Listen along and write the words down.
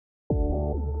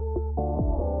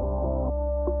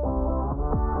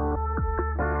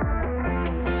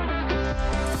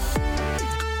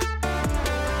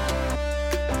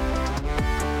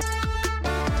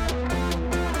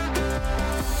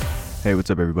Hey,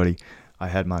 what's up, everybody? I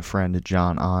had my friend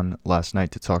John on last night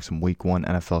to talk some Week 1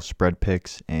 NFL spread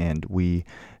picks, and we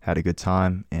had a good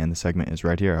time, and the segment is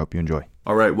right here. I hope you enjoy.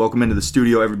 All right, welcome into the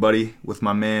studio, everybody, with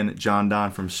my man John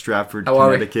Don from Stratford,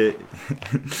 Connecticut.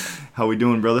 How we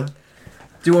doing, brother?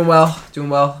 Doing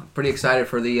well. Pretty excited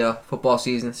for the football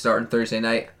season starting Thursday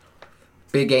night.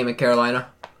 Big game in Carolina.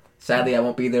 Sadly, I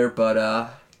won't be there,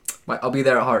 but I'll be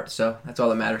there at heart, so that's all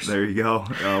that matters. There you go.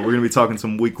 We're going to be talking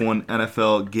some Week 1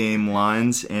 NFL game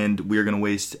lines, and we're going to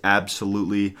waste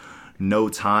absolutely no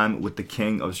time with the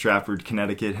king of Stratford,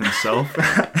 Connecticut himself.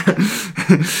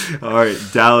 All right,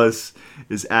 Dallas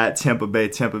is at Tampa Bay.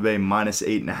 Tampa Bay minus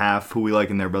 8.5. Who we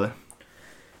liking there, brother?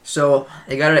 So,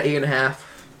 they got it at 8.5.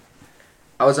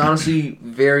 I was honestly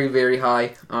very, very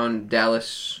high on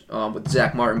Dallas with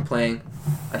Zach Martin playing.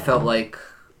 I felt like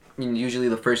usually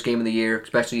the first game of the year,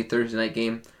 especially a Thursday night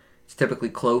game, it's typically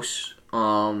close.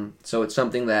 So it's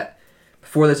something that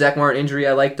before the Zach Martin injury,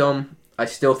 I liked them. I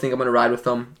still think I'm going to ride with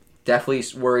them.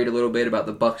 Definitely worried a little bit about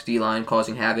the Bucs D-line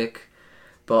causing havoc.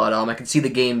 But I could see the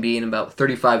game being about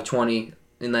 35-20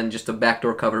 and then just a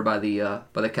backdoor cover by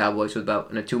the Cowboys with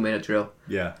about in a 2-minute drill.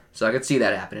 Yeah. So I could see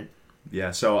that happening. Yeah,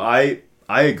 so I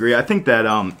agree. I think that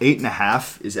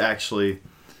 8.5 is actually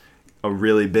a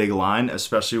really big line,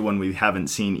 especially when we haven't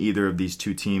seen either of these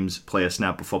two teams play a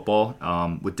snap of football.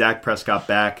 With Dak Prescott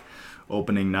back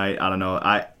opening night, I don't know.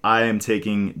 I am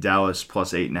taking Dallas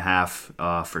plus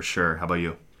 8.5 for sure. How about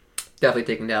you?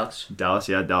 Definitely taking Dallas. Dallas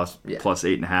plus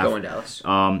 8.5. Going Dallas.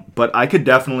 But I could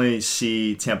definitely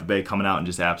see Tampa Bay coming out and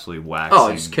just absolutely waxing.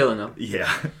 Oh, just killing them.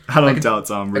 Yeah, I don't doubt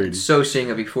Tom Brady. I could so seeing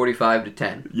it be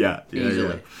 45-10. Yeah,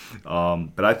 easily. Yeah.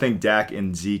 But I think Dak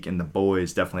and Zeke and the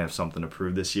boys definitely have something to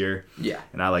prove this year. Yeah.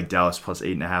 And I like Dallas plus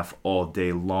 8.5 all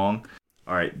day long.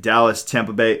 All right, Dallas,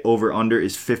 Tampa Bay over under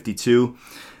is 52.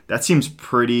 That seems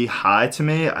pretty high to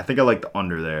me. I think I like the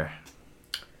under there.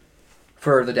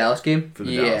 For the Dallas game? For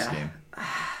the Dallas game.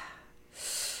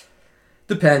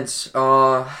 Depends.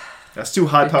 That's two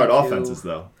high-powered 52. offenses,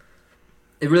 though.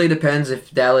 It really depends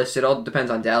if Dallas... It all depends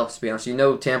on Dallas, to be honest. You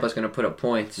know Tampa's going to put up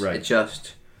points. Right. It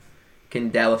just... Can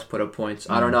Dallas put up points?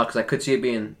 I don't know, because I could see it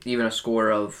being even a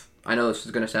score of... I know this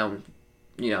is going to sound,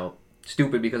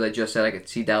 stupid because I just said I could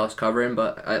see Dallas covering,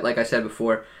 but like I said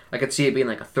before, I could see it being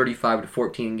like a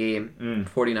 35-14 game,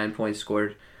 49 points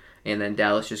scored, and then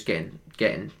Dallas just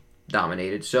getting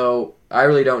dominated. So I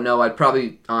really don't know. I'd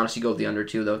probably honestly go with the under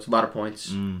 2, though. It's a lot of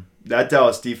points. That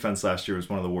Dallas defense last year was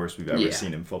one of the worst we've ever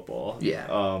seen in football. Yeah.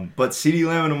 But CeeDee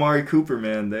Lamb and Amari Cooper,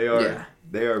 man, they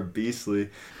are beastly.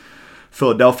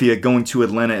 Philadelphia going to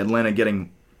Atlanta. Atlanta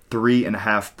getting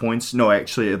 3.5 points. No,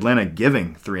 actually, Atlanta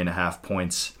giving 3.5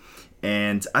 points.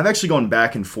 And I've actually gone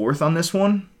back and forth on this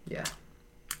one. Yeah.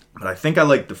 But I think I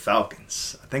like the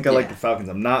Falcons.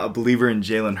 I'm not a believer in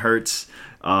Jalen Hurts.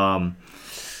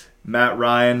 Matt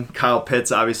Ryan, Kyle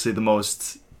Pitts, obviously the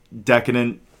most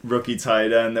decadent rookie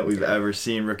tight end that we've ever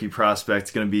seen. Rookie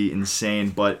prospect, going to be insane.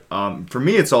 But for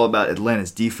me, it's all about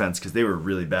Atlanta's defense because they were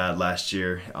really bad last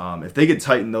year. If they could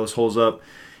tighten those holes up,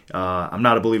 I'm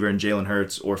not a believer in Jalen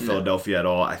Hurts or Philadelphia at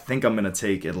all. I think I'm going to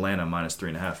take Atlanta minus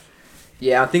 3.5.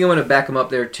 Yeah, I think I'm going to back them up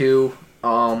there too.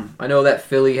 I know that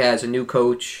Philly has a new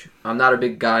coach. I'm not a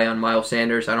big guy on Miles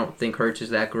Sanders. I don't think Hurts is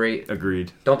that great.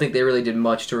 Agreed. Don't think they really did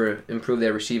much to improve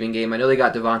their receiving game. I know they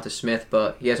got Devonta Smith,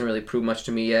 but he hasn't really proved much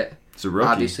to me yet. He's a rookie.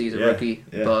 Obviously, he's a rookie,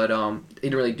 but he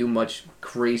didn't really do much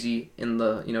crazy in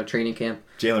the training camp.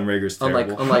 Jalen Reagor's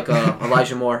terrible. Unlike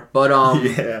Elijah Moore, but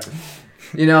yeah.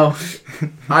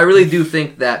 I really do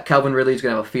think that Calvin Ridley's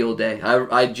gonna have a field day.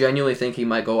 I genuinely think he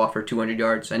might go off for 200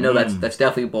 yards. I know that's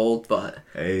definitely bold, but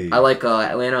I like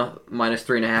Atlanta minus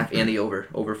 3.5 and the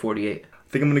over 48.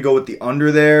 I think I'm gonna go with the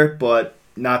under there, but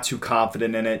not too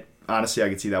confident in it. Honestly, I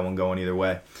could see that one going either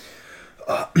way.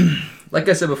 Like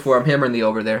I said before, I'm hammering the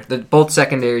over there. Both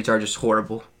secondaries are just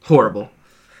horrible.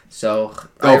 So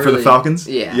for the Falcons?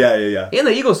 Yeah. Yeah. And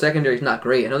the Eagles secondary is not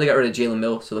great. I know they got rid of Jalen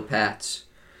Mills to the Pats.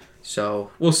 So,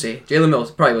 we'll see. Jalen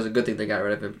Mills probably was a good thing they got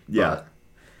rid of him. Yeah. But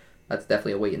that's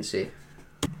definitely a wait and see.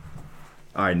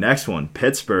 All right, next one.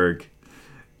 Pittsburgh.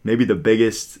 Maybe the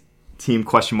biggest team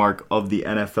question mark of the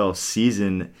NFL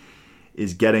season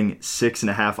is getting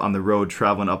 6.5 on the road,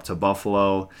 traveling up to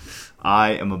Buffalo.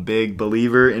 I am a big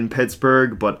believer in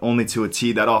Pittsburgh, but only to a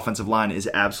T. That offensive line is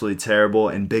absolutely terrible,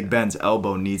 and Big Ben's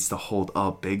elbow needs to hold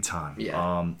up big time.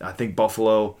 Yeah. I think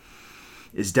Buffalo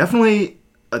is definitely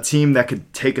a team that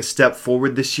could take a step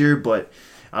forward this year, but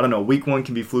I don't know. Week 1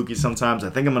 can be fluky sometimes. I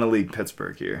think I'm going to lead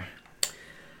Pittsburgh here.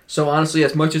 So honestly,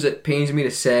 as much as it pains me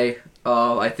to say,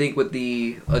 I think with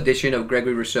the addition of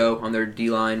Gregory Rousseau on their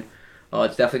D-line,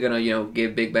 It's definitely going to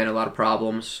give Big Ben a lot of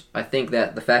problems. I think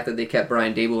that the fact that they kept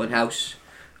Brian Dable in-house,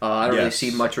 I don't really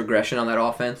see much regression on that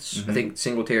offense. Mm-hmm. I think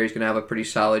Singletary's going to have a pretty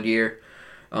solid year.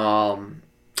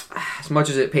 As much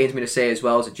as it pains me to say as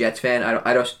well as a Jets fan,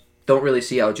 I just don't really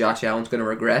see how Josh Allen's going to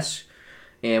regress.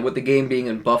 And with the game being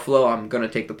in Buffalo, I'm going to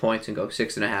take the points and go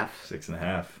 6.5.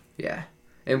 6.5. Yeah.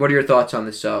 And what are your thoughts on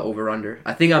this over-under?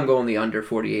 I think I'm going the under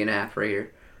 48.5 right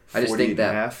here. I just think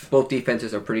that both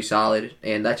defenses are pretty solid,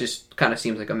 and that just kind of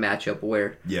seems like a matchup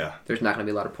where there's not going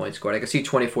to be a lot of points scored. I can see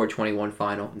 24-21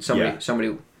 final, and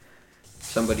somebody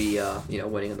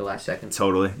winning in the last second.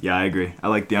 Totally. Yeah, I agree. I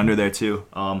like the under there too.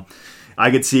 I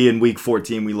could see in week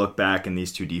 14 we look back and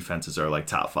these two defenses are like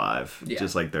top 5. Yeah.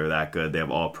 Just like they're that good. They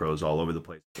have all pros all over the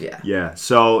place. Yeah. Yeah.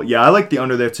 So, I like the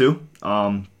under there too.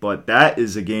 But that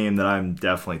is a game that I'm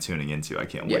definitely tuning into. I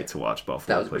can't wait to watch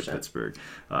Buffalo play Pittsburgh.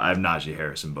 I have Najee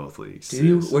Harris in both leagues.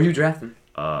 Where do you draft him?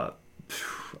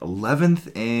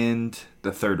 11th and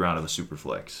the 3rd round of the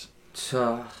Superflex.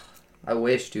 I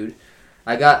wish, dude.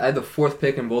 I had the 4th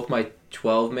pick in both my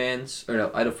 12-mans. Or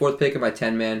no, I had a 4th pick in my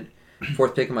 10-man.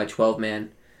 4th pick in my 12-man,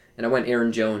 and I went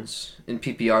Aaron Jones in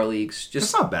PPR leagues.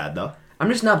 That's not bad, though. I'm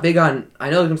just not big on...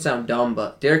 I know it's going to sound dumb,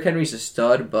 but Derrick Henry's a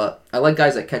stud, but I like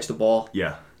guys that catch the ball.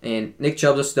 Yeah. And Nick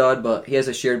Chubb's a stud, but he has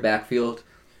a shared backfield.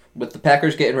 With the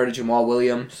Packers getting rid of Jamal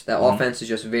Williams, that offense is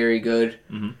just very good.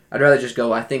 Mm-hmm. I'd rather just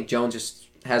go... I think Jones just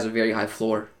has a very high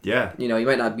floor. Yeah. He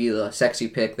might not be the sexy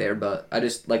pick there, but I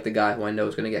just like the guy who I know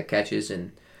is going to get catches,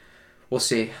 and we'll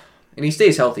see. And he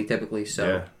stays healthy typically, so...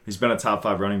 Yeah, he's been a top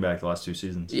 5 running back the last 2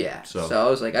 seasons. Yeah, so I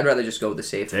was like, I'd rather just go with the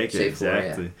safe floor.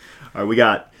 Exactly. Yeah. All right, we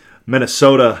got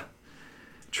Minnesota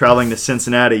traveling to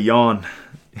Cincinnati. Yawn.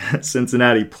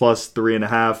 Cincinnati plus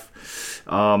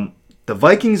 3.5. The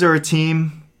Vikings are a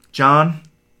team, John,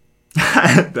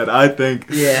 that I think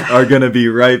are going to be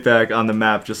right back on the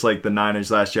map, just like the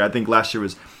Niners last year. I think last year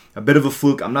was a bit of a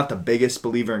fluke. I'm not the biggest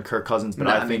believer in Kirk Cousins, but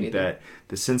I think that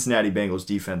the Cincinnati Bengals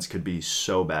defense could be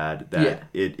so bad that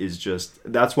it is just...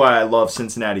 That's why I love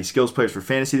Cincinnati skills players for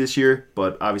fantasy this year,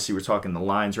 but obviously we're talking the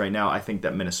lines right now. I think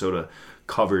that Minnesota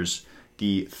covers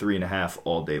the 3.5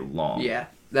 all day long. Yeah,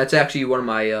 that's actually one of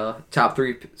my top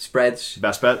 3 spreads.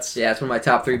 Best bets? Yeah, it's one of my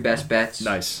top 3 best bets.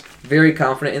 Nice. Very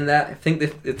confident in that. I think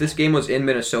that if this game was in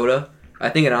Minnesota, I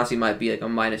think it honestly might be like a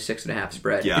minus 6.5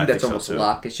 spread. Yeah, I think that's almost a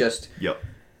lock. It's just... Yep.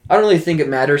 I don't really think it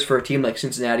matters for a team like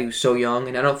Cincinnati who's so young,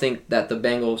 and I don't think that the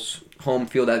Bengals' home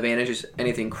field advantage is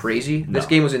anything crazy. No. This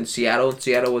game was in Seattle, and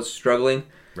Seattle was struggling.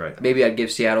 Right. Maybe I'd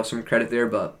give Seattle some credit there,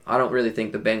 but I don't really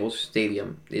think the Bengals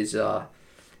stadium is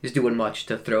doing much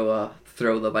to throw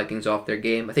the Vikings off their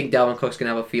game. I think Dalvin Cook's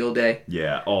gonna have a field day.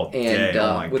 Yeah, all day.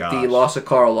 And with the loss of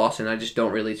Carl Lawson, I just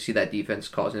don't really see that defense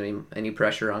causing any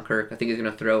pressure on Kirk. I think he's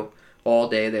gonna throw all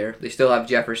day there. They still have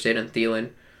Jefferson and Thielen,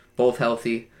 both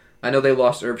healthy. I know they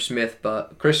lost Irv Smith,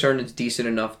 but Chris Herndon's decent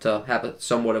enough to have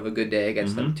somewhat of a good day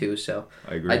against them too. So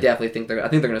I agree. I definitely think they're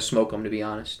going to smoke them, to be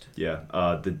honest. Yeah,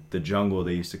 the jungle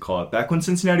they used to call it back when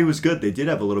Cincinnati was good. They did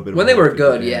have a little bit of when they were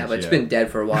good, but it's been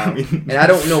dead for a while. And I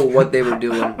don't know what they were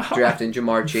doing drafting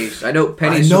Jamar Chase. I know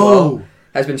Penny Sewell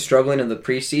has been struggling in the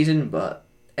preseason, but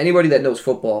anybody that knows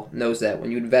football knows that when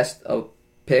you invest a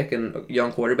pick in a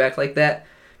young quarterback like that,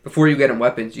 before you get him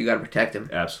weapons, you got to protect him.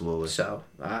 Absolutely. So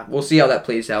we'll see how that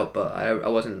plays out, but I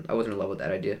wasn't in love with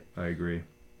that idea. I agree.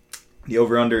 The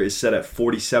over/under is set at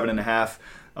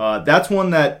 47.5. That's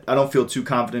one that I don't feel too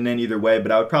confident in either way,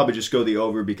 but I would probably just go the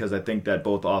over because I think that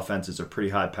both offenses are pretty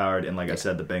high-powered, and like I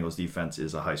said, the Bengals defense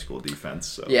is a high school defense.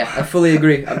 So. Yeah, I fully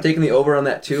agree. I'm taking the over on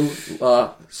that too,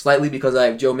 slightly because I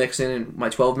have Joe Mixon in my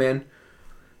 12-man.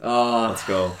 Let's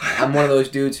go. I'm one of those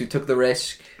dudes who took the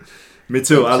risk. Me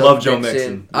too. I love Joe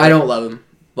Mixon. I don't love him,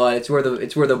 but it's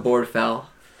where the board fell.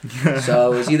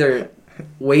 So it was either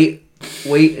wait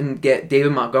and get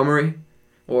David Montgomery,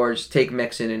 or just take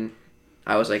Mixon. And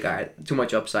I was like, all right, too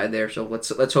much upside there. So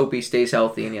let's hope he stays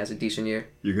healthy and he has a decent year.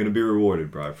 You're gonna be rewarded,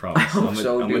 bro. I promise.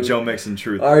 I'm a Joe Mixon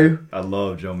truth. Are you? I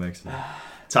love Joe Mixon.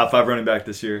 Top 5 running back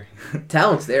this year.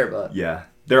 Talent's there, but yeah,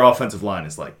 their offensive line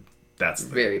is like that's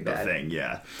very bad thing.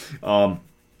 Yeah.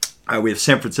 We have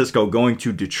San Francisco going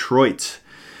to Detroit.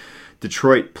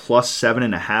 Detroit plus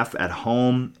 7.5 at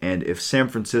home. And if San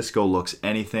Francisco looks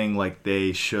anything like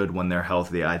they should when they're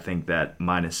healthy, I think that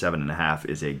minus 7.5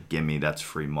 is a gimme. That's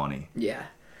free money. Yeah.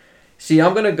 See,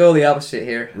 I'm going to go the opposite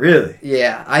here. Really?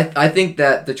 Yeah. I think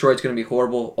that Detroit's going to be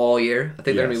horrible all year. I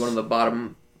think they're going to be one of the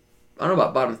bottom... I don't know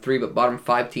about bottom 3, but bottom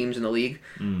 5 teams in the league.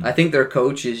 I think their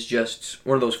coach is just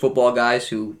one of those football guys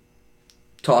who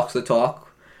talks the talk.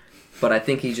 But I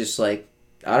think he's just like,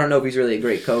 I don't know if he's really a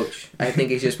great coach. I think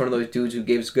he's just one of those dudes who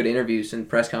gives good interviews and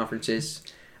press conferences.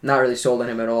 Not really sold on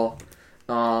him at all.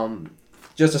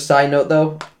 Just a side note,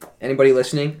 though. Anybody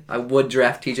listening, I would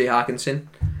draft T.J. Hawkinson.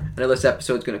 I know this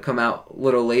episode's going to come out a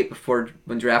little late before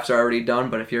when drafts are already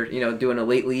done, but if you're doing a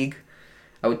late league,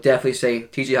 I would definitely say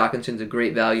T.J. Hawkinson's a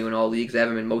great value in all leagues. I have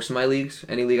him in most of my leagues.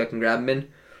 Any league I can grab him in.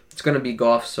 It's going to be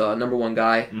Goff's number one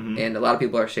guy, and a lot of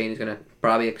people are saying he's going to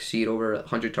probably exceed over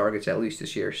 100 targets at least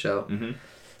this year. So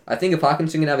I think if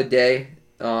Hawkinson can have a day,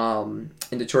 and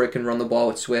Detroit can run the ball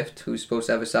with Swift, who's supposed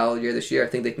to have a solid year this year, I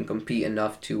think they can compete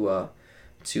enough to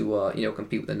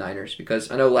compete with the Niners.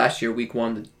 Because I know last year, week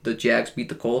 1, the Jags beat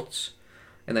the Colts,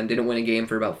 and then didn't win a game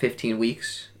for about 15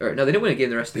 weeks. Or no, they didn't win a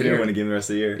game the rest of the year. They didn't win a game the rest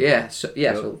of the year. Yeah,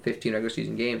 so 15 regular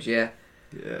season games. Yeah.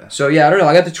 Yeah. So yeah, I don't know.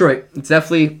 I got Detroit. It's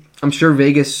definitely. I'm sure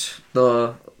Vegas.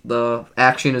 The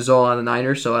action is all on the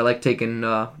Niners, so I like taking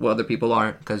what other people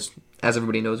aren't, because as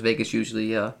everybody knows, Vegas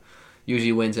usually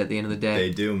wins at the end of the day.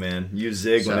 They do, man. You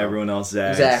zig when everyone else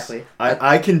zags. Exactly.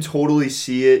 I can totally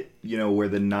see it, where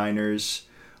the Niners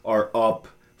are up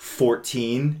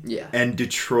 14 and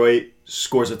Detroit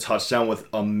scores a touchdown with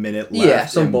a minute left. Yeah,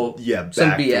 some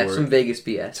BS, some Vegas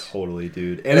BS. Totally,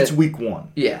 dude. And it's week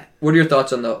 1. Yeah. What are your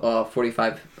thoughts on the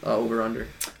 45 over-under?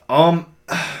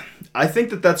 I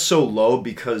think that's so low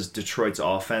because Detroit's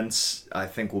offense, I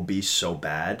think, will be so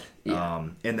bad. Yeah.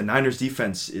 And the Niners'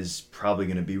 defense is probably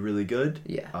going to be really good.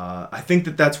 Yeah. I think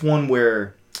that's one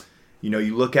where,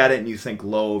 you look at it and you think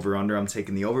low over under, I'm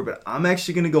taking the over. But I'm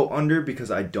actually going to go under because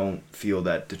I don't feel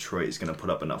that Detroit is going to put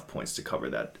up enough points to cover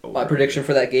that over. My prediction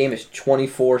for that game is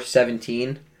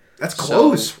 24-17. That's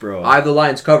close, bro. I have the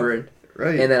Lions covering.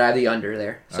 Right. And then I have the under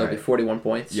there. So it'll be 41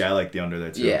 points. Yeah, I like the under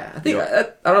there, too. Yeah. I think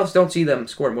I don't see them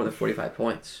scoring more than 45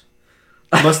 points.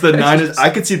 Unless the Niners... I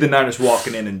could see the Niners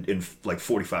walking in like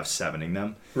 45-7ing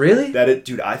them. Really?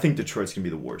 Dude, I think Detroit's going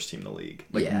to be the worst team in the league.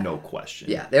 No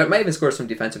question. Yeah. They might even score some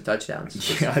defensive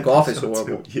touchdowns. Yeah, Goff is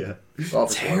horrible. Too. Yeah.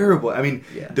 Goff is terrible. I mean,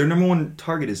 their number one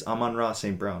target is Amon-Ra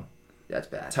St. Brown. That's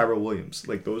bad. Tyrell Williams.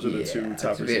 Those are the two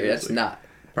top receivers. That's not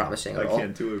promising at all. I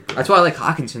can't do it, bro. That's why I like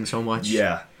Hawkinson so much.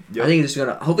 Yeah. Yep. I think he's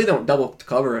gonna. Hopefully, they don't double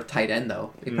cover a tight end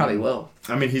though. He probably will.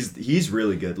 I mean, he's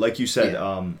really good. Like you said,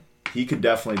 he could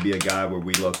definitely be a guy where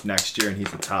we look next year and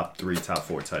he's a top 3, top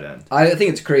 4 tight end. I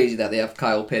think it's crazy that they have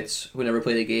Kyle Pitts, who never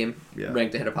played a game,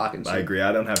 ranked ahead of Hawkinson. I agree.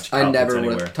 I don't have. I never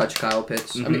would have touched Kyle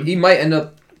Pitts. I mean, he might end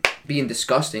up being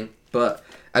disgusting, but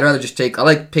I'd rather just take. I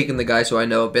like taking the guys who I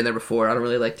know have been there before. I don't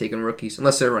really like taking rookies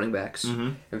unless they're running backs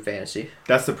in fantasy.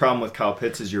 That's the problem with Kyle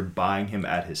Pitts is you're buying him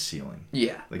at his ceiling.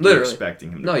 Yeah, literally. You're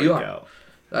expecting him to break out.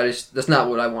 That's not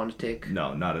what I want to take.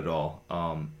 No, not at all.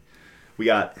 We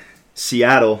got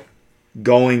Seattle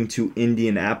going to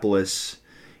Indianapolis.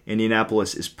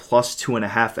 Indianapolis is plus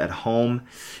 2.5 at home,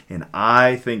 and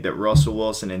I think that Russell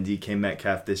Wilson and DK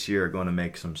Metcalf this year are going to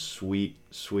make some sweet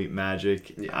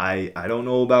magic. Yeah. I don't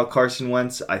know about Carson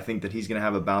Wentz. I think that he's going to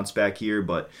have a bounce back year,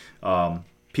 but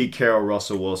Pete Carroll,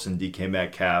 Russell Wilson, DK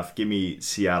Metcalf, give me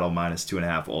Seattle minus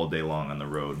 2.5 all day long on the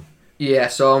road. Yeah,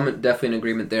 so I'm definitely in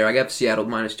agreement there. I got Seattle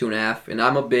minus 2.5, and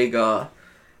I'm a big. I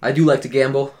do like to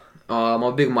gamble. I'm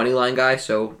a big money line guy,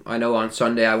 so I know on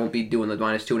Sunday I won't be doing the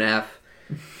minus 2.5,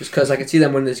 just because I could see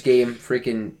them win this game,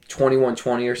 freaking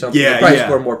 21-20 or something. Yeah, they'll probably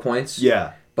score more points.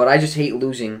 Yeah, but I just hate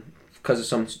losing because of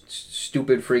some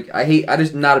stupid freak. I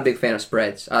just not a big fan of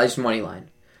spreads. I just money line.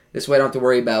 This way I don't have to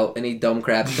worry about any dumb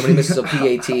crap. If somebody misses a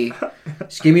PAT,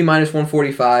 just give me minus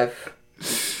 145,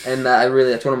 and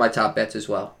that's one of my top bets as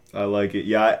well. I like it.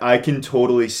 Yeah, I can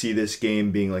totally see this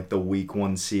game being like the week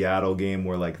 1 Seattle game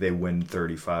where like they win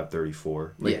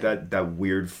 35-34. Like that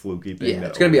weird fluky thing. Yeah,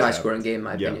 it's going to be a high-scoring game in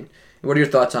my opinion. What are your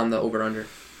thoughts on the over-under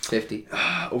 50?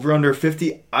 Over-under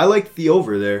 50? I like the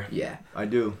over there. Yeah. I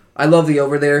do. I love the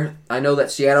over there. I know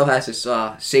that Seattle has this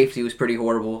safety who's pretty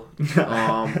horrible.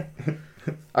 I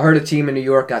heard a team in New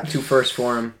York got 2 firsts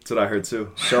for him. That's what I heard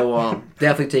too. So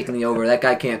definitely taking the over. That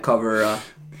guy can't cover...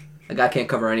 The guy can't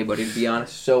cover anybody, to be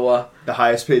honest. So the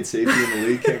highest paid safety in the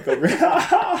league can't cover.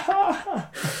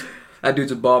 That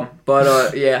dude's a bum.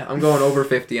 But yeah, I'm going over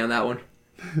 50 on that one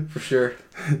for sure.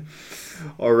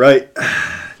 All right,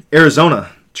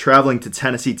 Arizona traveling to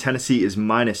Tennessee. Tennessee is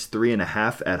minus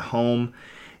 3.5 at home,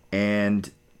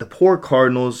 and the poor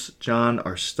Cardinals, John,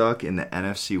 are stuck in the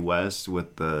NFC West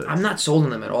with the... I'm not sold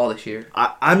on them at all this year.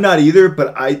 I'm not either,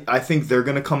 but I think they're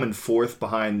going to come in 4th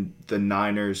behind the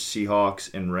Niners,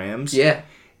 Seahawks, and Rams. Yeah.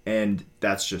 And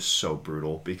that's just so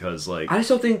brutal because, like... I just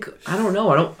don't think... I don't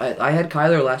know. I had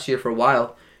Kyler last year for a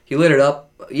while. He lit it up.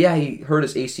 Yeah, he hurt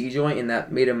his AC joint, and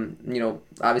that made him,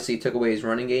 obviously took away his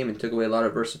running game and took away a lot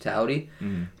of versatility.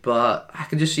 Mm-hmm. But I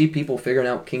could just see people figuring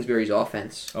out Kingsbury's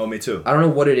offense. Oh, me too. I don't know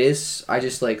what it is. I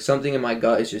just, something in my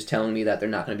gut is just telling me that they're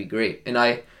not going to be great. And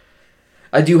I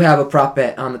I do have a prop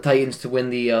bet on the Titans to win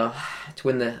the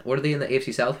what are they in the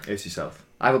AFC South? AFC South.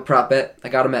 I have a prop bet. I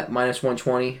got them at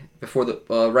 -120 before the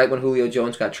right when Julio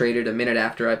Jones got traded. A minute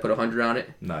after, I put 100 on it.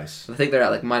 Nice. I think they're at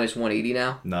like -180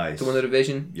 now. Nice. To win the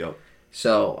division. Yep.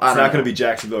 So it's not going to be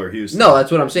Jacksonville or Houston. No,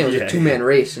 that's what I'm saying. It was a 2-man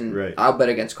race, and right. I'll bet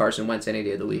against Carson Wentz any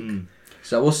day of the week.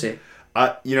 So we'll see.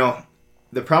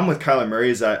 The problem with Kyler Murray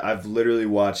is I've literally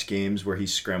watched games where he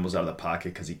scrambles out of the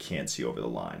pocket because he can't see over the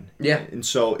line. Yeah. And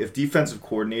so if defensive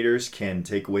coordinators can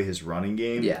take away his running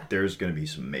game, there's going to be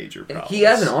some major problems. He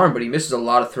has an arm, but he misses a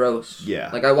lot of throws. Yeah.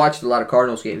 Like, I watched a lot of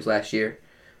Cardinals games last year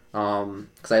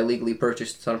because I legally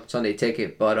purchased a Sunday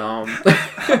ticket. But,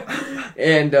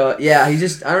 and, he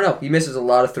just, I don't know. He misses a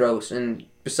lot of throws. And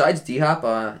besides D-Hop,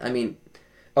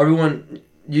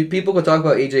 people could talk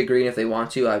about AJ Green if they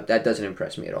want to. That doesn't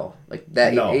impress me at all. Like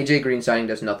that, no. AJ Green signing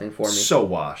does nothing for me. So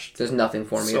washed. Does nothing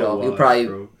for me at all. He'll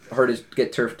probably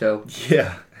get turf toe.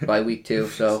 Yeah. By week 2,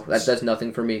 so that does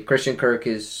nothing for me. Christian Kirk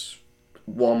is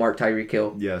Walmart Tyreek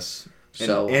Hill. Yes.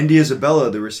 So and Andy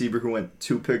Isabella, the receiver who went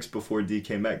 2 picks before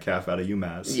DK Metcalf out of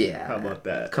UMass. Yeah. How about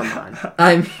that? Come on.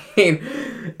 I mean,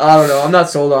 I don't know. I'm not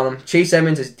sold on him. Chase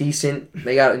Edmonds is decent.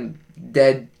 They got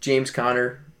dead James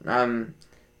Conner.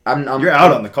 You're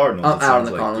out on the Cardinals. I'm out on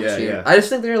the Cardinals this year. I just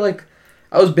think they're like,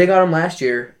 I was big on them last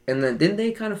year, and then didn't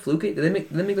they kind of fluke it? Did they make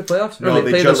the playoffs? No, they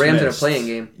played just the Rams missed. in a playing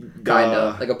game, kind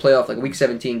of like a playoff, like week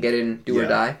 17, get in, do or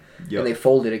die, and they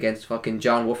folded against fucking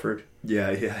John Wolford.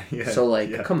 Yeah.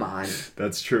 So come on.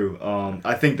 That's true.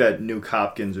 I think that Nuke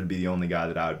Hopkins would be the only guy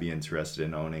that I would be interested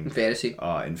in owning in fantasy.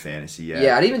 In fantasy, yeah.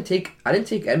 Yeah, I didn't take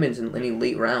Edmonds in any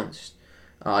late rounds.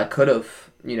 I could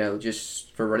have,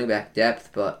 just for running back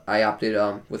depth, but I opted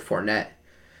with Fournette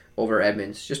over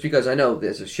Edmonds, just because I know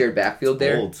there's a shared backfield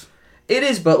there. Bold. It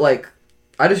is, but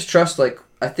I just trust.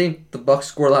 I think the Bucs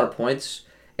score a lot of points,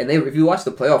 and if you watch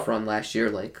the playoff run last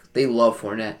year, they love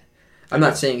Fournette. I'm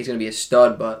not saying he's going to be a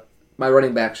stud, but my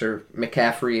running backs are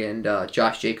McCaffrey and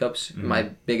Josh Jacobs, my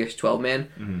biggest 12-man.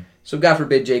 Mm-hmm. So God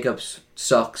forbid Jacobs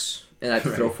sucks, and I have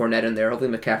to throw Fournette in there.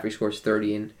 Hopefully McCaffrey scores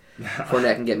 30 and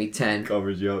Fournette can get me 10.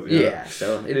 Covers you up. Yeah,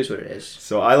 so it is what it is.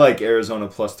 So I like Arizona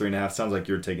plus 3.5. Sounds like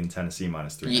you're taking Tennessee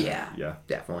minus 3.5. Yeah,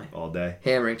 definitely. All day.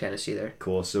 Hammering Tennessee there.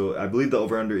 Cool. So I believe the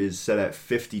over-under is set at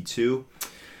 52.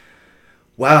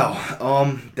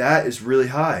 Wow. That is really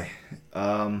high.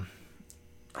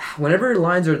 Whenever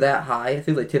lines are that high, I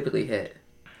think they typically hit.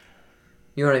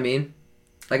 You know what I mean?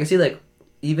 I can see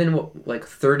even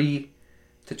 30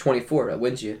 to 24 that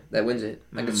wins it.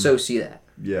 I can so see that.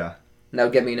 Yeah. And that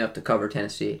would get me enough to cover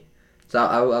Tennessee. So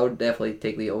I would definitely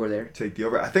take the over there. Take the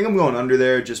over. I think I'm going under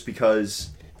there just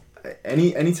because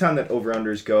anytime that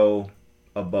over-unders go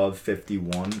above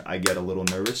 51, I get a little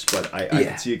nervous. But I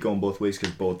can see it going both ways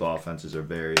because both offenses are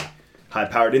very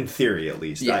high-powered, in theory at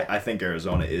least. Yeah. I think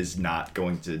Arizona is not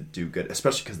going to do good,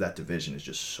 especially because that division is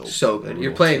just so good.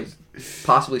 You're playing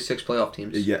possibly 6 playoff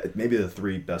teams. Yeah, maybe the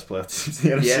 3 best playoff teams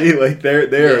in the NFC.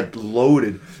 They're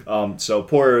loaded. So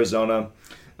poor Arizona.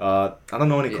 I don't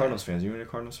know any Cardinals fans. You any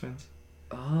Cardinals fans?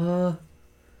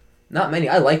 Not many.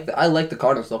 I like the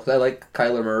Cardinals though because I like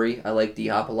Kyler Murray. I like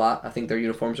D-Hop a lot. I think their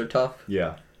uniforms are tough.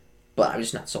 Yeah. But I'm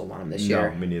just not sold on them this year.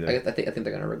 No, me neither. I think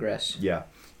they're gonna regress. Yeah.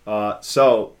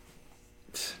 So,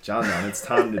 John, it's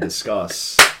time to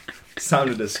discuss. It's time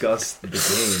to discuss the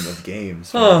game of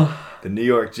games. The New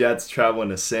York Jets traveling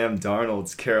to Sam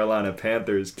Darnold's Carolina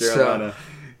Panthers. Carolina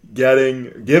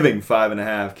giving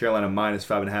 5.5. Carolina minus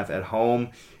 5.5 at home.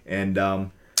 And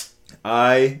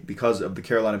because of the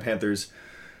Carolina Panthers'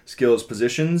 skills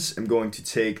positions, am going to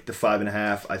take the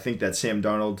 5.5. I think that Sam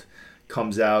Darnold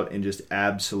comes out and just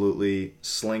absolutely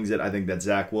slings it. I think that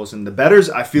Zach Wilson, the bettors,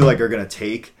 I feel like are going to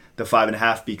take the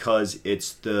 5.5 because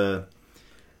it's the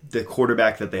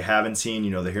quarterback that they haven't seen.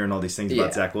 They're hearing all these things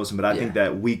about Zach Wilson, but I think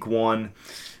that week 1,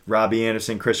 Robbie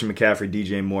Anderson, Christian McCaffrey,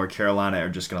 DJ Moore, Carolina are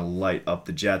just going to light up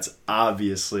the Jets.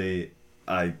 Obviously,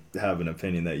 I have an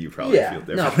opinion that you probably feel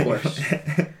differently. No, of course.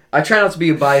 I try not to be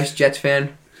a biased Jets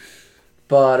fan,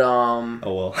 but oh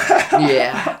well.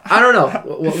 Yeah, I don't know.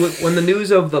 When the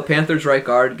news of the Panthers right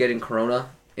guard getting corona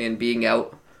and being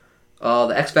out,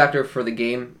 the X factor for the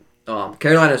game,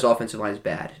 Carolina's offensive line is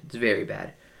bad. It's very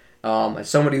bad. As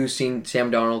somebody who's seen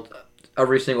Sam Darnold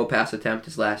every single pass attempt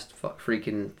his last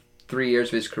freaking 3 years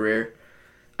of his career,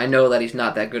 I know that he's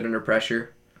not that good under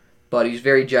pressure, but he's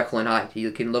very Jekyll and Hyde. He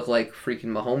can look like freaking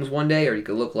Mahomes one day, or he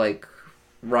could look like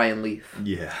Ryan Leaf.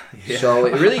 Yeah. So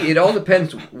it all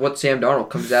depends what Sam Darnold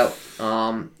comes out.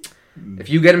 If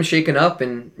you get him shaken up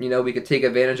and, we could take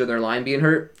advantage of their line being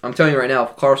hurt, I'm telling you right now,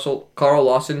 if Carl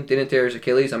Lawson didn't tear his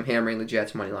Achilles, I'm hammering the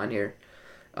Jets money line here.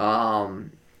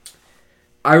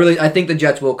 I think the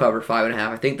Jets will cover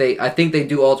 5.5. I think they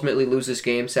do ultimately lose this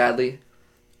game, sadly.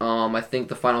 I think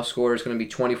the final score is going to be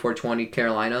 24-20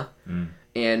 Carolina.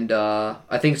 And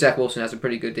I think Zach Wilson has a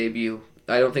pretty good debut.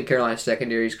 I don't think Carolina's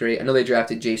secondary is great. I know they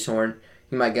drafted Jace Horn.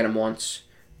 He might get him once.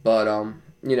 But,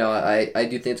 I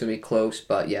do think it's going to be close.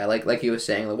 But, yeah, like he was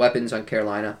saying, the weapons on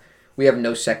Carolina, we have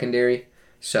no secondary.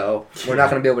 So we're not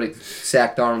going to be able to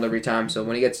sack Darnold every time. So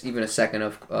when he gets even a second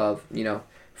of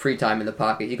free time in the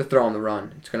pocket, he could throw on the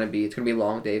run. It's going to be a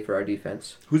long day for our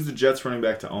defense. Who's the Jets running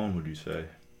back to own, would you say?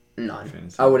 None.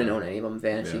 Fantasy. I wouldn't own any of them in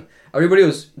fantasy. Yeah. Everybody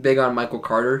was big on Michael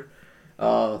Carter,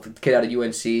 the kid out of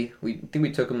UNC. I think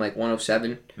we took him like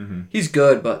 107. Mm-hmm. He's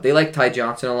good, but they like Ty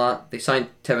Johnson a lot. They signed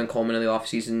Tevin Coleman in the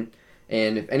offseason.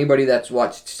 And if anybody that's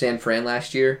watched San Fran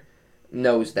last year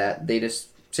knows that they just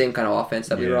same kind of offense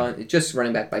that we run. It's just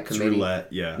running back by committee. It's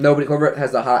roulette, yeah. Nobody whoever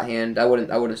has the hot hand, I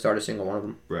wouldn't start a single one of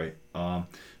them. Right.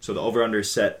 So the over-under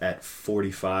is set at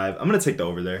 45. I'm going to take the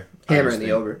over there. Hammering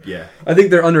the over. Yeah. I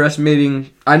think they're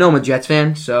underestimating. I know I'm a Jets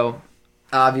fan, so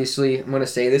obviously I'm going to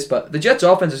say this, but the Jets'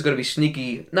 offense is going to be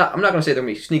sneaky. I'm not going to say they're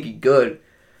going to be sneaky good,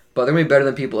 but they're going to be better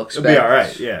than people expect. It'll be all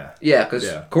right, yeah. Yeah,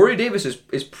 because Corey Davis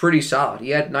is pretty solid. He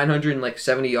had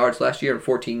 970 yards last year in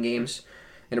 14 games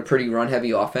in a pretty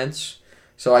run-heavy offense.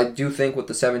 So I do think with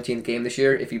the 17th game this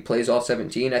year, if he plays all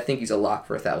 17, I think he's a lock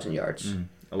for 1,000 yards.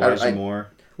 Elijah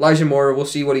Moore. Elijah Moore, we'll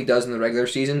see what he does in the regular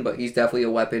season, but he's definitely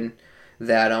a weapon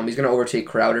that he's going to overtake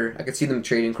Crowder. I could see them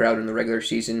trading Crowder in the regular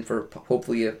season for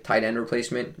hopefully a tight end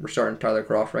replacement. We're starting Tyler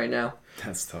Kroft right now.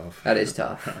 That's tough. That is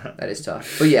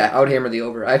tough. But yeah, I would hammer the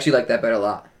over. I actually like that bet a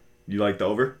lot. You like the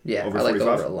over? Yeah, over I like 45?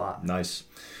 the over a lot. Nice.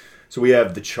 So we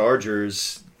have the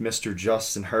Chargers, Mr.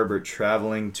 Justin Herbert,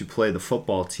 traveling to play the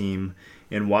football team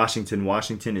in Washington.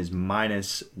 Washington is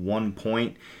minus 1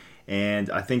 point. And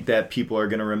I think that people are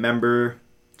going to remember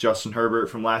Justin Herbert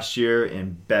from last year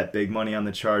and bet big money on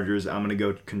the Chargers. I'm going to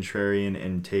go contrarian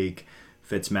and take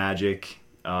Fitzmagic.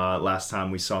 Last time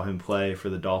we saw him play for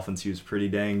the Dolphins, he was pretty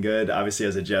dang good. Obviously,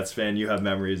 as a Jets fan, you have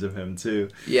memories of him too.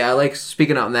 Yeah, I like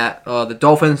speaking on that. The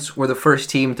Dolphins were the first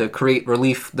team to create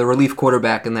the relief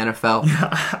quarterback in the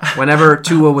NFL. Whenever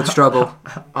Tua would struggle,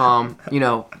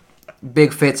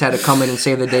 Big Fitz had to come in and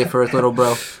save the day for his little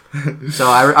bro. So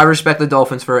I respect the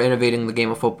Dolphins for innovating the game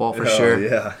of football for sure.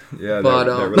 Yeah, but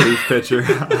that relief pitcher.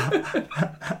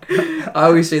 I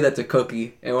always say that to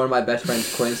Cookie, and one of my best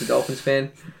friends, Quinn's a Dolphins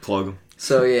fan. Plug him.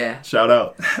 So yeah, shout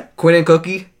out Quinn and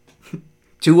Cookie.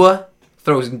 Tua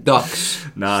throws ducks.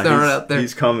 Nah,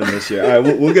 he's coming this year. All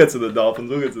right, we'll get to the Dolphins.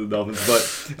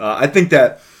 But I think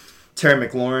that Terry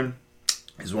McLaurin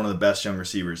is one of the best young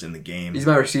receivers in the game. He's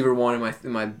my receiver one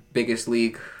in my biggest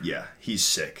league. Yeah, he's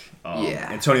sick. Yeah.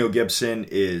 Antonio Gibson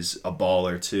is a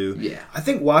baller too. Yeah. I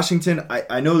think Washington,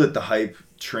 I know that the hype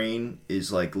train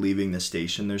is like leaving the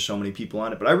station. There's so many people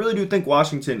on it. But I really do think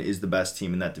Washington is the best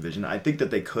team in that division. I think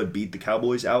that they could beat the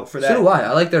Cowboys out for that. So do I.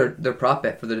 I like their prop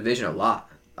bet for the division a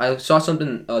lot. I saw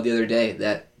something the other day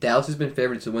that Dallas has been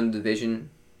favored to win the division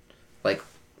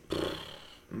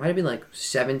it might have been like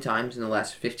 7 times in the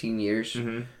last 15 years,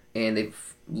 and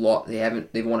they've won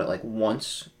it like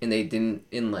once, and they didn't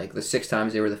in like the 6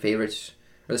 times they were the favorites,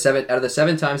 or out of the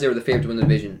 7 times they were the favorite to win the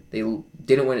division, they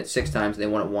didn't win it 6 times, they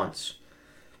won it once.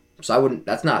 So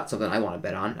that's not something I want to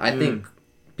bet on. I think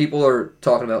people are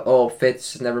talking about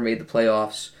Fitz has never made the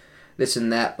playoffs, this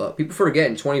and that, but people forget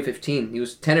in 2015 he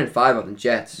was 10-5 on the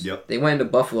Jets. Yep. They went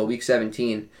into Buffalo week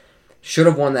 17, should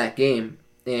have won that game.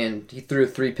 And he threw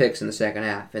 3 picks in the second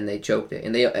half, and they choked it.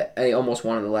 And they almost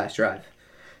won on the last drive.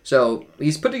 So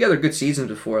he's put together good seasons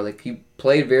before. Like he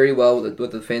played very well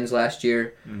with the Finns last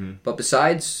year. But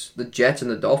besides the Jets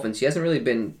and the Dolphins, he hasn't really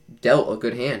been dealt a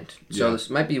good hand. So this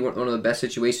might be one of the best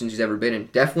situations he's ever been in.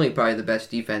 Definitely probably the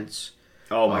best defense.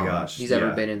 Oh my gosh, he's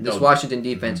ever been in. This Washington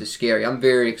defense is scary. I'm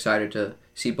very excited to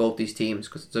see both these teams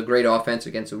because it's a great offense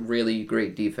against a really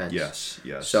great defense. Yes.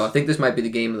 So I think this might be the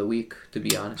game of the week, to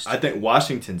be honest. I think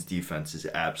Washington's defense is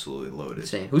absolutely loaded.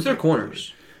 Insane. Who's their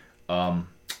corners? I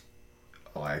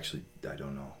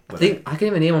don't know. I can't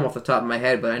even name them off the top of my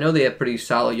head, but I know they have pretty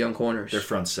solid young corners. Their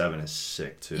front 7 is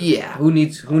sick too. Yeah, who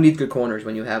needs good corners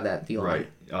when you have that deal? Right.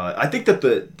 I think that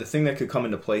the thing that could come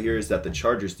into play here is that the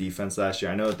Chargers defense last year,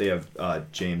 I know that they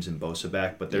have James and Bosa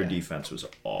back, but their defense was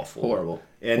awful. Horrible.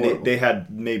 And they had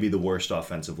maybe the worst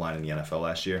offensive line in the NFL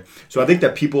last year. So I think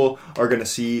that people are going to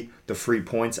see the free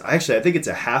points. I think it's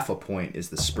a 0.5 point is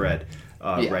the spread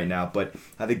right now. But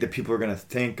I think that people are going to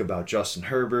think about Justin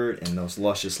Herbert and those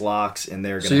luscious locks, and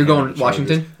they're going to... So you're going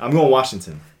Washington? I'm going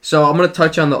Washington. So I'm going to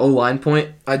touch on the O-line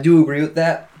point. I do agree with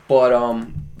that, but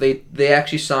they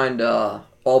actually signed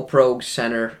All-Pro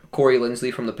center Corey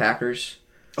Linsley from the Packers.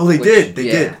 Oh, they did.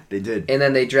 Yeah. They did. And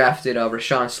then they drafted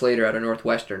Rashawn Slater out of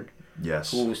Northwestern,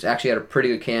 Yes. who was actually had a pretty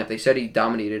good camp. They said he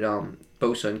dominated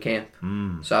Bosa in camp.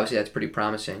 Mm. So obviously that's pretty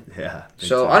promising. Yeah.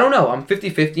 So I don't know. I'm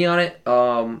 50-50 on it.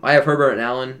 I have Herbert and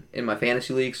Allen in my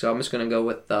fantasy league, so I'm just going to go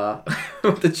with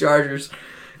with the Chargers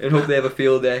and hope they have a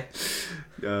field day.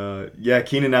 Yeah,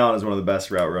 Keenan Allen is one of the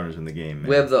best route runners in the game, man.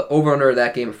 We have the over-under of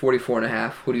that game at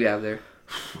 44.5. Who do you have there?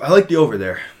 I like the over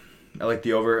there. I like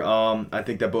the over. I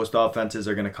think that both offenses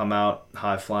are going to come out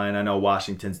high flying. I know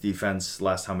Washington's defense,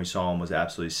 last time we saw them, was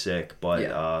absolutely sick. But,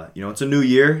 it's a new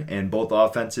year, and both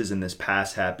offenses in this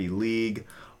pass-happy league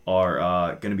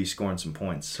are going to be scoring some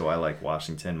points. So I like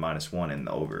Washington -1 and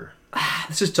the over.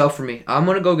 This is tough for me. I'm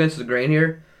going to go against the grain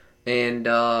here. And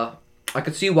I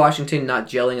could see Washington not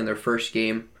gelling in their first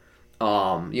game,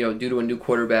 due to a new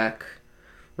quarterback.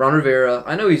 Ron Rivera,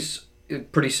 I know he's a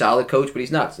pretty solid coach, but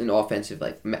he's not an offensive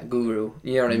guru.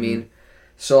 You know what I mean?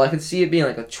 So I could see it being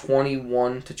like a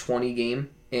 21-20 game,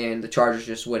 and the Chargers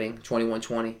just winning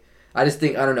 21-20. I just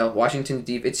think, I don't know, Washington's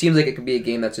deep. It seems like it could be a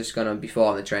game that's just going to be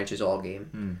fall in the trenches all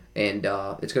game. And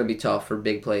it's going to be tough for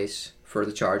big plays for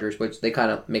the Chargers, which they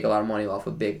kind of make a lot of money off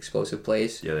of big explosive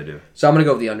plays. Yeah, they do. So I'm going to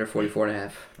go with the under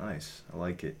 44.5. Nice. I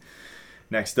like it.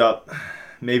 Next up,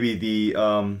 maybe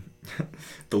the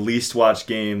least watched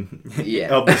game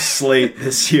of the slate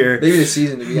this year. Maybe the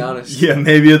season, to be honest. Yeah,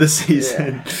 maybe of the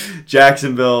season. Yeah.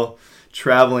 Jacksonville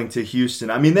traveling to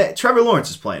Houston. I mean, Trevor Lawrence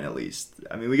is playing at least.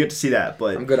 I mean, we get to see that,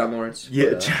 but I'm good on Lawrence. Yeah.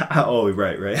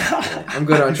 Right. Yeah, I'm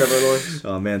good on Trevor Lawrence.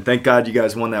 Oh man, thank God you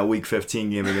guys won that Week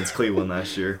 15 game against Cleveland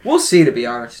last year. We'll see, to be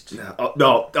honest.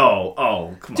 No, come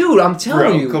on, dude. I'm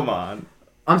telling you. Come on.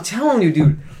 I'm telling you,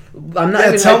 dude. I'm not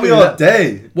even tell me all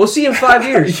day. We'll see in 5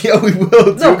 years. Yeah, we will.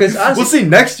 Dude. No, because we'll see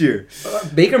next year.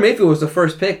 Baker Mayfield was the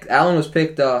first pick. Allen was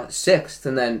picked 6th,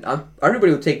 and then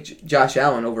everybody would take Josh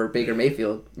Allen over Baker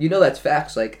Mayfield. You know that's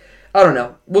facts. I don't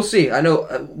know. We'll see. I know.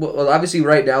 Well, obviously,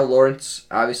 right now Lawrence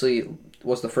obviously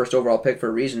was the first overall pick for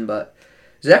a reason, but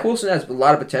Zach Wilson has a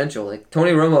lot of potential.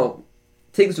 Tony Romo,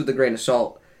 take this with a grain of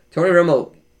salt. Tony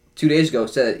Romo 2 days ago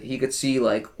said he could see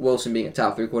Wilson being a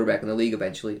top 3 quarterback in the league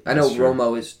eventually. I know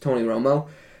Romo is Tony Romo,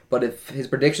 but if his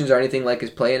predictions are anything like his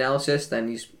play analysis,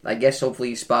 then hopefully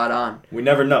he's spot on. We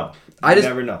never know.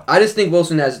 Never know. I just think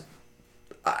Wilson has.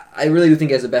 I really do think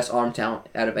he has the best arm talent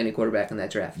out of any quarterback in that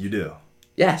draft. You do.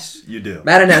 Yes, you do.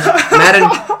 Madden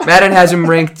has him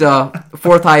ranked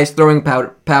 4th highest throwing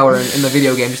power in the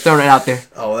video game. Just throwing it out there.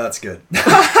 Oh, that's good.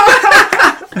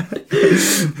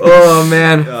 Oh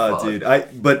man.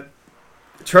 Dude. But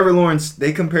Trevor Lawrence,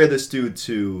 they compare this dude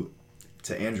to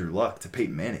Andrew Luck, to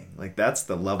Peyton Manning. That's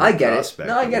the level of prospect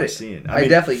I get it. Seeing. I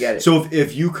definitely get it. So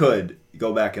if you could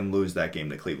go back and lose that game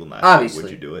to Cleveland last obviously,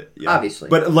 week, would you do it? Yeah. Obviously.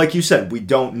 But like you said, we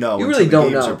don't know you really until the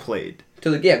don't games know. are played.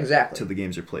 Exactly. Till the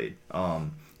games are played.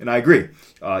 And I agree.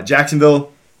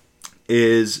 Jacksonville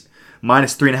is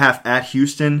 -3.5 at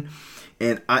Houston.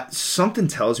 And something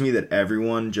tells me that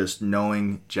everyone, just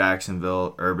knowing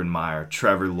Jacksonville, Urban Meyer,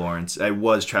 Trevor Lawrence, it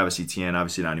was Travis Etienne,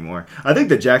 obviously not anymore. I think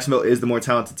that Jacksonville is the more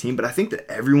talented team, but I think that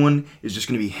everyone is just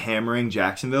going to be hammering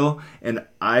Jacksonville. And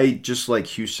I just like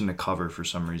Houston to cover for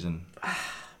some reason.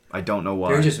 I don't know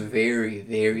why. They're just very,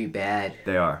 very bad.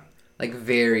 They are.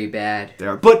 Very bad. They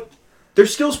are. But their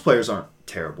skills players aren't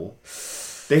terrible.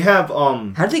 They have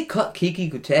How did they cut Kiki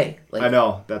Kute? I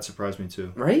know, that surprised me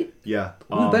too. Right? Yeah.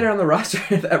 Who's better on the roster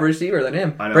at receiver than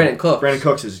him? I know. Brandon Cooks. Brandon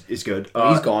Cooks is good.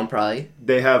 He's gone probably.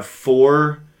 They have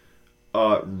 4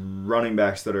 running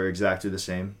backs that are exactly the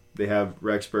same. They have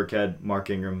Rex Burkhead, Mark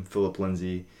Ingram, Phillip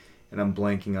Lindsay, and I'm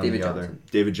blanking on the other.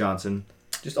 David Johnson.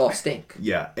 Just all stink.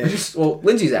 Yeah.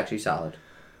 Lindsay's actually solid.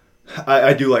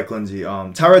 I do like Lindsey.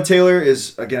 Tyrod Taylor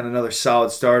is, again, another solid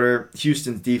starter.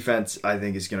 Houston's defense, I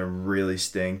think, is going to really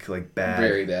stink, bad.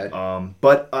 Very bad.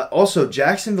 But also,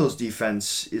 Jacksonville's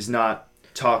defense is not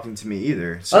talking to me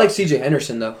either. So. I like C.J.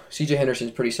 Henderson, though. C.J.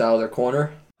 Henderson's pretty solid, their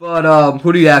corner. But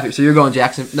who do you have here? So you're going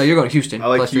Jackson. No, you're going Houston. I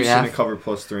like plus Houston to cover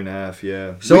plus 3.5,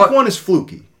 yeah. So Week 1 is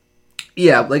fluky.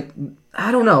 Yeah,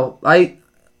 I don't know. I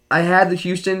had the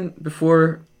Houston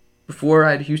before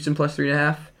I had Houston plus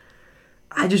 3.5.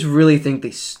 I just really think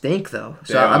they stink, though.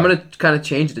 So I'm going to kind of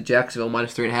change it to Jacksonville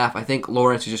minus 3.5. I think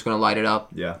Lawrence is just going to light it up.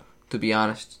 Yeah. To be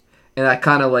honest. And I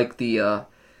kind of like the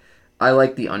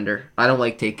under. I don't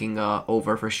like taking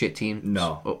over for shit teams.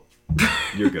 No. Oh.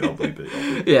 You're good. I'll bleep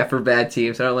it. Yeah, for bad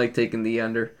teams. I don't like taking the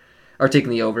under. Or taking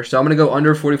the over. So I'm going to go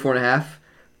under 44.5.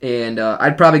 And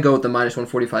I'd probably go with the minus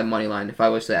 145 money line if I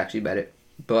was to actually bet it.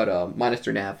 But minus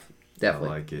 3.5. Definitely.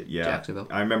 I like it. Yeah. Jacksonville.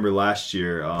 I remember last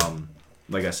year...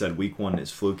 like I said, week 1 is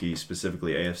fluky,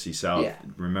 specifically AFC South. Yeah.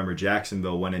 Remember,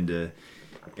 Jacksonville went into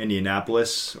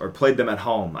Indianapolis, or played them at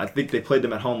home. I think they played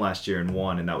them at home last year and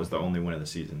won, and that was the only win of the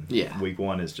season. Yeah. Week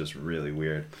 1 is just really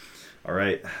weird. All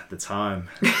right, the time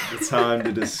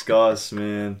to discuss,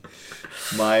 man.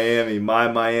 Miami,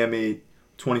 my Miami,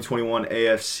 2021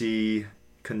 AFC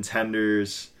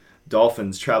contenders,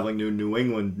 Dolphins traveling to New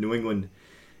England. New England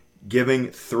giving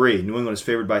 3. New England is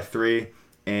favored by 3,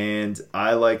 and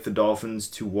I like the Dolphins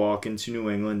to walk into New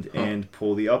England and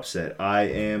pull the upset. I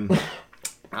am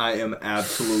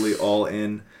absolutely all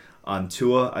in on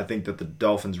Tua. I think that the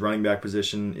Dolphins' running back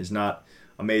position is not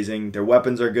amazing. Their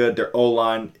weapons are good. Their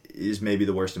O-line is maybe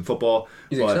the worst in football.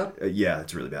 You think so? Yeah,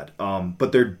 it's really bad.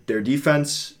 But their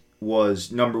defense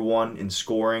was number 1 in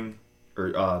scoring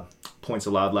or points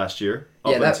allowed last year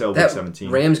until week 17.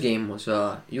 Rams game was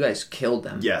you guys killed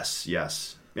them. Yes,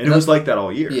 and it was like that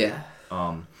all year. Yeah.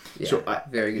 So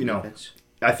very good defense.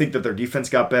 I think that their defense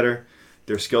got better.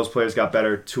 Their skills players got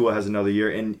better. Tua has another year,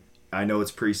 and I know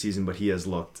it's preseason, but he has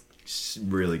looked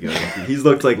really good. He's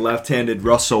looked like left-handed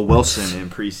Russell Wilson in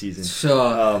preseason.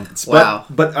 So wow.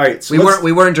 But all right, so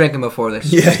we weren't drinking before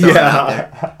this.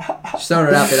 Yeah. Just throwing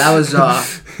it out there. That was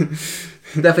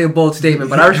definitely a bold statement,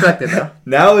 but I respect it though.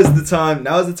 Now is the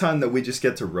time that we just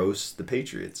get to roast the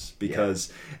Patriots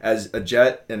because as a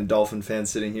Jet and a Dolphin fan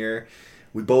sitting here,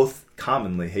 we both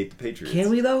commonly hate the Patriots. Can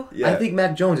we though? Yeah. I think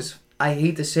Mac Jones is. I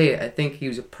hate to say it. I think he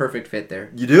was a perfect fit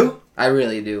there. You do? I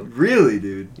really do. Really,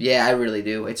 dude? Yeah, I really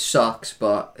do. It sucks,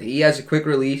 but he has a quick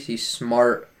release. He's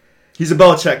smart. He's a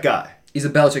Belichick guy. He's a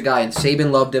Belichick guy, and Saban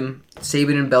loved him.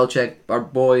 Saban and Belichick, our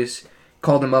boys,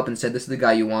 called him up and said, "This is the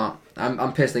guy you want."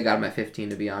 I'm pissed they got him at 15,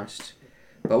 to be honest.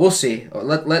 But we'll see.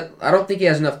 I don't think he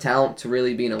has enough talent to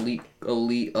really be an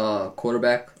elite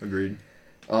quarterback. Agreed.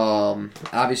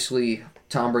 Obviously,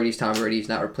 Tom Brady's Tom Brady. He's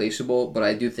not replaceable, but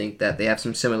I do think that they have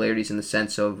some similarities in the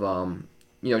sense of,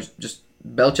 just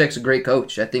Belichick's a great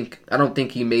coach. I don't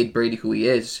think he made Brady who he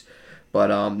is,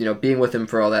 but being with him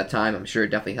for all that time, I'm sure it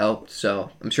definitely helped. So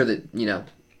I'm sure that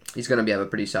he's going to have a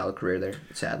pretty solid career there.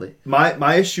 Sadly,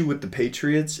 my issue with the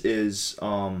Patriots is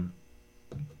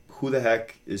who the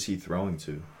heck is he throwing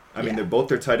to? I mean,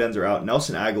 their tight ends are out.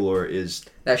 Nelson Aguilar is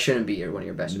that shouldn't be one of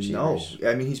your best receivers. No,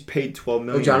 I mean he's paid $12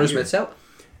 million. Oh, Jonnu Smith's out.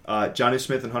 Jonnu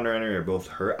Smith and Hunter Henry are both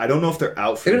hurt. I don't know if they're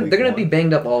out for They're going to be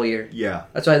banged up all year. Yeah.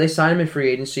 That's why they signed him in free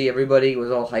agency. Everybody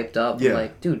was all hyped up. Yeah.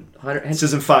 Like, dude, Hunter Henry. This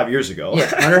isn't 5 years ago. Yeah,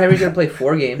 Hunter Henry's going to play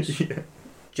 4 games. Yeah.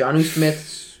 Jonnu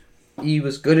Smith, he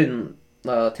was good in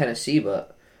Tennessee,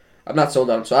 but I'm not sold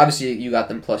on him. So obviously you got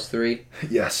them +3.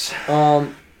 Yes.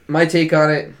 My take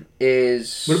on it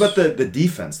is... What about the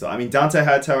defense, though? I mean, Dante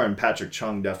Hightower and Patrick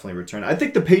Chung definitely returned. I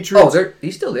think the Patriots... Oh,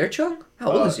 he's still there, Chung?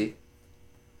 How old is he?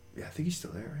 Yeah, I think he's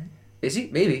still there, right? Is he?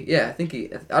 Maybe. Yeah, I think he...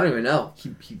 I don't even know.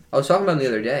 I was talking about him the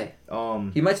other day.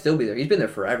 He might still be there. He's been there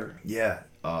forever. Yeah.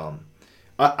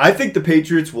 I think the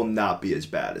Patriots will not be as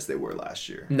bad as they were last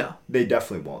year. No. They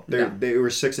definitely won't. They were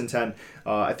 6-10.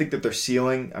 I think that their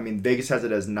ceiling... I mean, Vegas has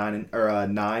it as 9.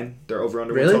 They're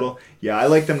over-under really? total. Yeah, I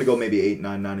like them to go maybe 8-9,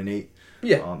 9-8.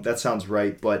 Yeah. That sounds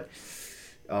right, but...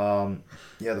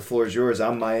 yeah, the floor is yours.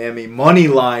 I'm Miami. Money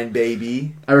line,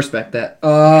 baby. I respect that.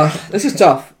 This is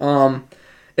tough.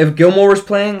 If Gilmore was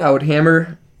playing, I would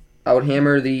hammer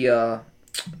the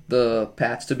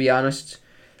Pats, to be honest.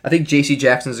 I think J.C.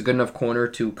 Jackson's a good enough corner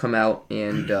to come out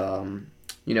and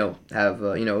have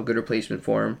a good replacement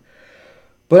for him.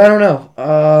 But I don't know.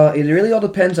 It really all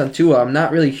depends on Tua. I'm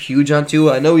not really huge on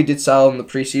Tua. I know he did solid in the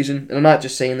preseason, and I'm not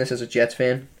just saying this as a Jets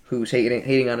fan who's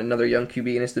hating on another young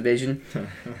QB in his division.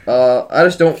 I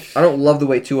don't love the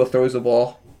way Tua throws the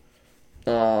ball.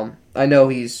 I know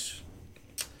he's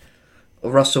a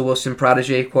Russell Wilson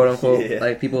protege, quote unquote,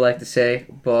 like people like to say,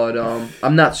 but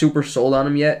I'm not super sold on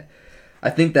him yet. I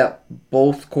think that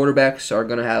both quarterbacks are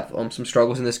going to have some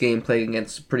struggles in this game, playing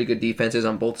against pretty good defenses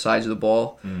on both sides of the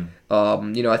ball.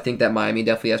 I think that Miami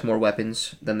definitely has more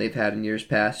weapons than they've had in years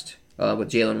past with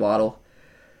Jalen Waddle.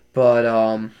 But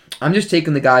I'm just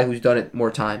taking the guy who's done it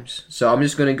more times. So I'm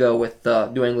just going to go with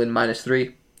New England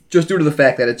 -3, just due to the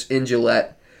fact that it's in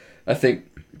Gillette. I think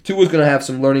Tua's going to have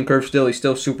some learning curve still. He's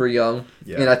still super young.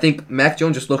 Yeah. And I think Mac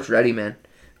Jones just looks ready, man.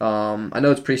 I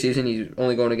know it's preseason. He's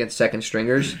only going against second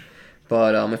stringers.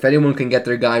 But if anyone can get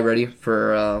their guy ready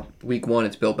for week 1,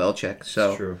 it's Bill Belichick.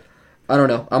 So true. I don't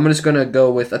know. I'm just going to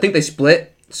go with... I think they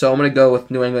split, so I'm going to go with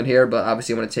New England here, but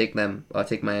obviously I'm going to take them. I'll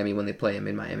take Miami when they play him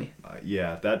in Miami.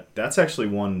 Yeah, that's actually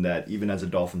one that even as a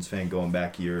Dolphins fan going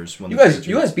back years... when You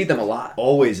guys beat them a lot.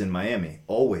 Always in Miami.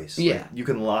 Always. Yeah. Like, you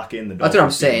can lock in the Dolphins. That's what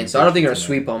I'm saying. So I don't think you're going to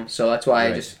sweep them, so that's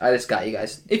why right. I just got you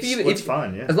guys. It's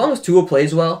fine, yeah. As long as Tua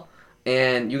plays well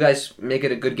and you guys make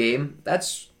it a good game,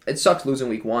 it sucks losing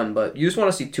week 1, but you just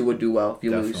want to see Tua do well if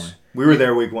you lose. We were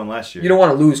there week 1 last year. You don't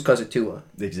want to lose because of Tua.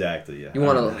 Exactly, yeah. You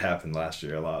want to. That happened last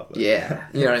year a lot. But. Yeah,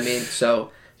 you know what I mean?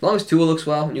 So, as long as Tua looks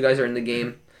well and you guys are in the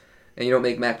game and you don't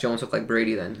make Mac Jones look like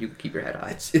Brady, then you can keep your head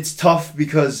high. It's tough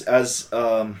because as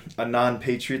a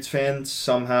non-Patriots fan,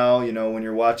 somehow, when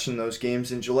you're watching those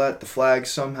games in Gillette, the flags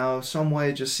somehow, some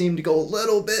way just seem to go a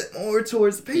little bit more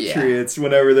towards the Patriots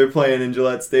whenever they're playing in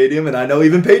Gillette Stadium. And I know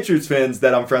even Patriots fans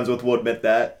that I'm friends with will admit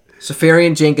that.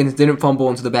 Safarian Jenkins didn't fumble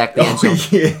into the back of the end zone.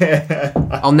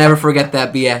 Yeah. I'll never forget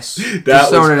that BS. That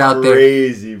was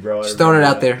crazy, bro. Just throwing it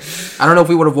out there. I don't know if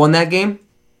we would have won that game,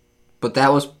 but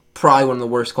that was probably one of the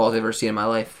worst calls I've ever seen in my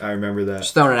life. I remember that.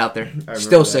 Just throwing it out there.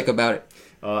 Still sick about it.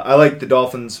 I like the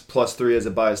Dolphins +3 as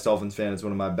a biased Dolphins fan. It's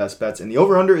one of my best bets. And the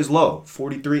over-under is low,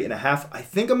 43.5. I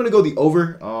think I'm going to go the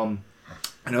over.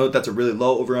 I know that's a really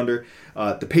low over-under.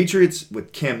 The Patriots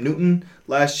with Cam Newton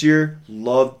last year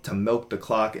loved to milk the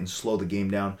clock and slow the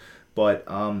game down. But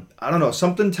I don't know.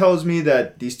 Something tells me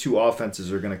that these two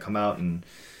offenses are going to come out and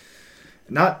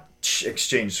not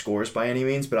exchange scores by any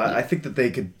means, but I think that they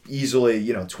could easily,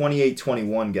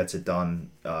 28-21 gets it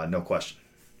done, no question.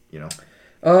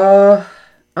 I'm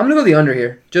gonna go the under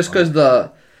here, just because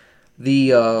the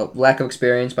lack of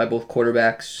experience by both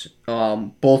quarterbacks.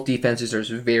 Both defenses are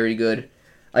very good.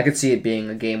 I could see it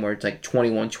being a game where it's like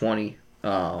 21-20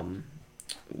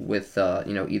 with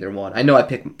either one. I know I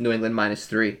picked New England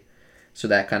 -3, so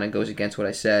that kind of goes against what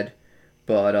I said.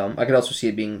 But I could also see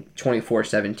it being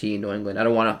 24-17 New England. I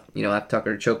don't want to, have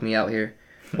Tucker choke me out here.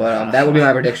 But that would be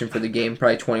my prediction for the game.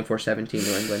 Probably 24-17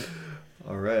 New England.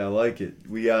 All right, I like it.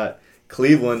 We got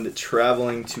Cleveland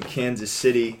traveling to Kansas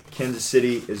City. Kansas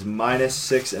City is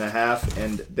 -6.5,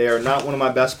 and they are not one of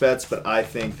my best bets, but I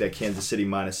think that Kansas City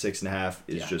 -6.5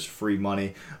 is just free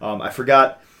money. I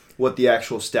forgot what the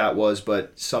actual stat was,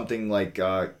 but something like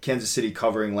Kansas City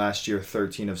covering last year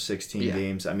 13 of 16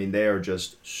 games. I mean, they are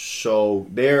just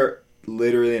they're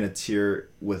literally in a tier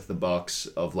with the Bucs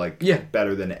of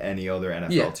better than any other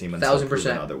NFL team until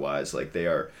 1,000%. Otherwise. Like, they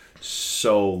are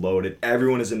so loaded.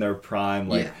 Everyone is in their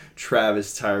prime.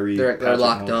 Travis, Tyree, they're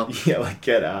locked up. Yeah,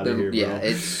 get out of here, bro. Yeah,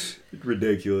 it's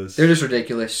ridiculous. They're just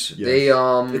ridiculous. Yes. They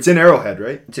it's in Arrowhead,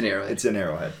 right? It's in Arrowhead. It's in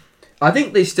Arrowhead. I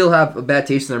think they still have a bad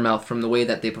taste in their mouth from the way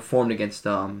that they performed against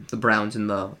the Browns in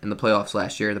the playoffs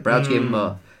last year. The Browns gave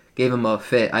him a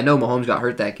fit. I know Mahomes got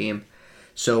hurt that game,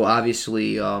 so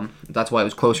obviously that's why it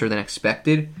was closer than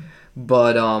expected.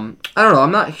 But I don't know.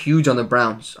 I'm not huge on the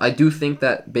Browns. I do think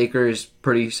that Baker is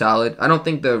pretty solid. I don't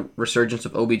think the resurgence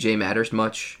of OBJ matters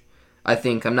much.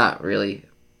 I'm not really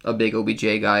a big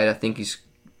OBJ guy. I think he's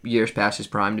years past his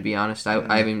prime, to be honest. I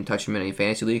haven't even touched him in any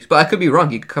fantasy leagues. But I could be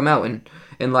wrong. He could come out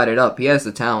and light it up. He has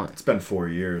the talent. It's been 4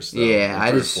 years. Though.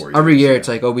 Yeah, every year it's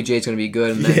like OBJ's going to be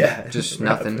good, and then just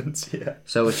nothing. Happens, yeah.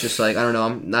 So it's just like, I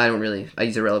don't know.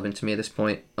 He's irrelevant to me at this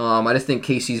point. I just think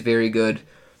Casey's very good.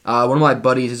 One of my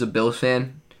buddies is a Bills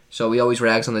fan, so he always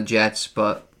rags on the Jets,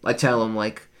 but I tell him,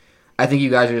 I think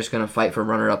you guys are just going to fight for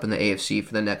runner-up in the AFC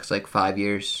for the next, 5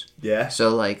 years. Yeah.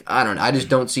 So, I don't know. I just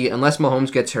don't see it. Unless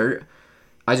Mahomes gets hurt,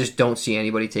 I just don't see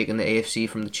anybody taking the AFC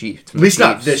from the Chiefs. At least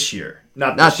not this year.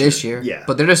 Not this year. Yeah.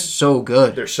 But they're just so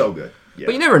good. They're so good. Yeah.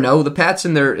 But you never know. The Pats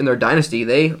in their dynasty,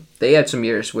 they had some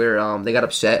years where they got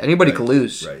upset. Anybody could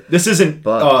lose. Right. This isn't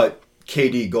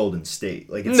KD Golden State.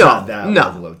 It's not that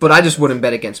level of but I just wouldn't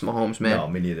bet against Mahomes, man. No,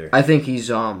 me neither. I think he's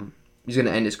going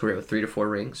to end his career with 3 to 4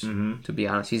 rings. Mm-hmm. To be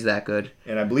honest, he's that good.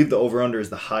 And I believe the over/under is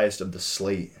the highest of the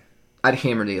slate. I'd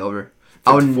hammer the over.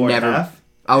 54.5?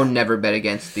 I would never bet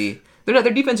against the. Their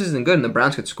defense isn't good, and the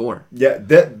Browns could score. Yeah,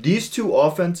 these two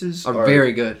offenses are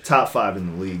very good. Top 5 in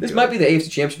the league. This might be the AFC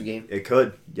Championship game. It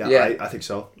could. Yeah. I think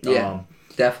so. Yeah,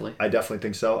 definitely. I definitely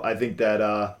think so. I think that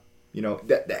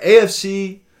the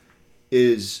AFC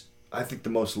is, I think, the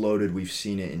most loaded we've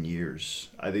seen it in years.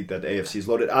 I think that the AFC is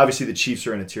loaded. Obviously, the Chiefs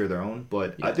are in a tier of their own,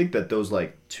 but I think that those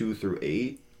 2 through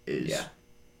 8 is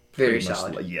very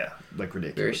solid.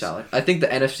 Ridiculous. Very solid. I think the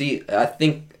NFC. I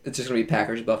think it's just gonna be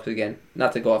Packers Bucks again.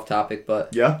 Not to go off topic,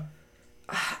 but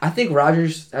I think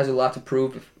Rodgers has a lot to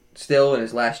prove still in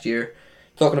his last year.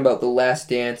 Talking about the last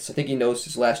dance, I think he knows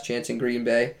his last chance in Green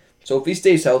Bay. So if he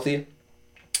stays healthy,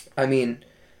 I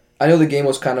know the game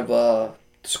was kind of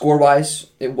score-wise,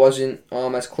 it wasn't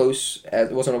as close as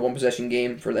it wasn't a one-possession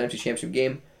game for the NFC Championship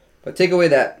game. But take away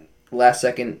that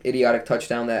last-second idiotic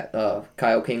touchdown that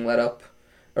Kevin King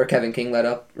let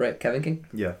up, right? Kevin King?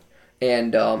 Yeah.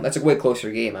 And that's a way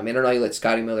closer game. I don't know how you let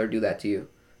Scotty Miller do that to you.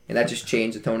 And that just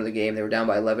changed the tone of the game. They were down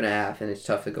by 11.5, and it's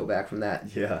tough to go back from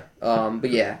that. Yeah. But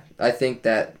yeah, I think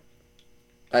that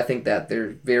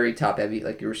they're very top-heavy,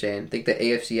 like you were saying. I think the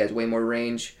AFC has way more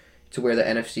range. to where the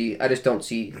NFC. I just don't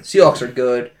see. Seahawks are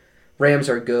good. Rams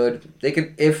are good. They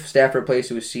could, if Stafford plays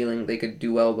to his ceiling, they could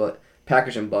do well. But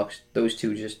Packers and Bucks, those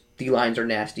two just D lines are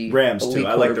nasty. Rams elite too.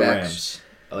 I like the quarterbacks. Rams.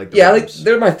 I like the Rams.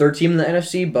 They're my third team in the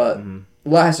NFC, but a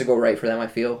lot has to go right for them. I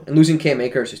feel, and losing Cam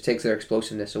Akers just takes their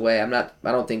explosiveness away. I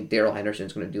don't think Darrell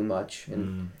Henderson's going to do much.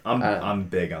 And I'm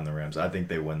big on the Rams. I think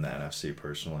they win the NFC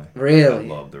personally. Really,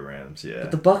 I love the Rams. Yeah,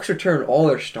 but the Bucks return all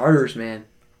their starters, man.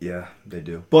 Yeah, they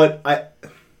do. But I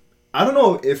don't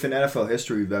know if in NFL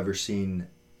history we've ever seen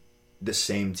the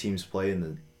same teams play in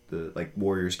the like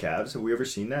Warriors Cavs. Have we ever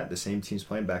seen that? The same teams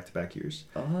playing back to back years?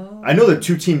 I know that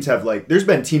two teams have there's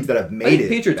been teams that have made it.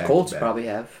 Patriots Colts probably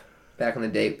have back in the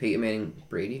day. Peyton Manning,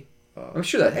 Brady. I'm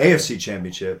sure that AFC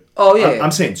Championship. Oh yeah,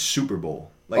 I'm saying Super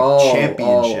Bowl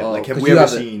championship. Have we ever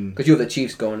seen? Because you have the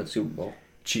Chiefs going to the Super Bowl.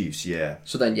 Chiefs, yeah.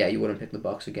 So then, yeah, you wouldn't pick the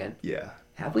Bucks again. Yeah.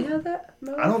 Have we had that?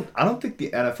 No. I don't think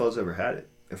the NFL's ever had it.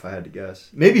 If I had to guess,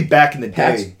 maybe back in the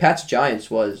day. Pats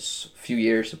Giants was a few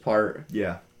years apart.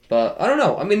 Yeah. But I don't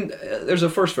know. I mean, there's a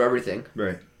first for everything.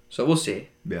 Right. So we'll see.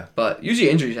 Yeah. But usually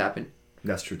injuries happen.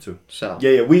 That's true too. So.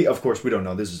 Yeah. We don't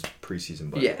know. This is preseason,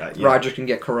 but yeah. Roger can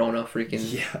get Corona, freaking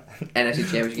NFC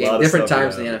Championship game. Different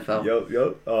times in the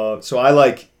NFL. Yep. So I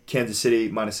like Kansas City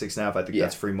minus 6.5. I think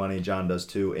that's free money. John does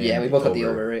too. And we both got the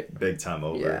over, right? Big time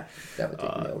over. Yeah, definitely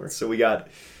taking the over. So we got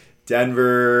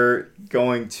Denver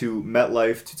going to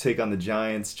MetLife to take on the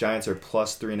Giants. Giants are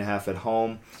plus 3.5 at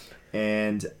home,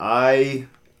 and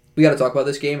we got to talk about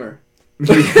this game, or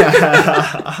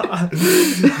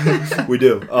we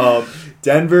do.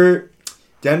 Denver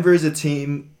is a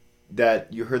team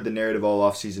that you heard the narrative all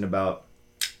offseason about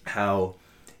how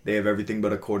they have everything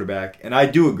but a quarterback, and I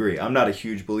do agree. I'm not a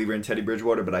huge believer in Teddy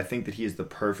Bridgewater, but I think that he is the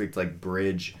perfect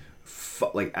bridge.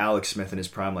 Like Alex Smith in his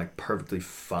prime, perfectly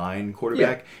fine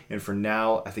quarterback. Yeah. And for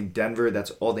now, I think Denver,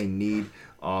 that's all they need.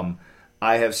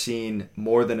 I have seen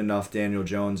more than enough Daniel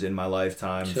Jones in my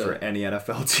lifetime for any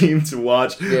NFL team to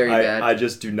watch. Very bad. I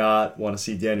just do not want to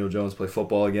see Daniel Jones play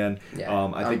football again.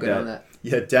 Yeah, I think good on that.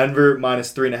 Yeah, Denver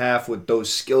minus 3.5 with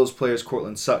those skills players,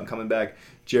 Cortland Sutton coming back,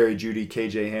 Jerry Jeudy,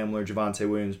 KJ Hamler, Javonte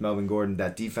Williams, Melvin Gordon.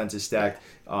 That defense is stacked.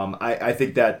 I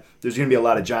think that there's going to be a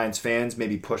lot of Giants fans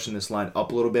maybe pushing this line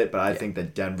up a little bit, but I think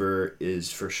that Denver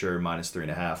is for sure minus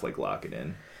 3.5. Lock it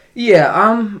in.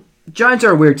 Yeah. Giants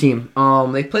are a weird team.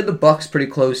 They played the Bucks pretty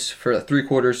close for 3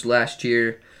 quarters last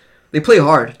year. They play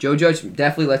hard. Joe Judge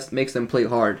definitely makes them play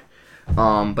hard.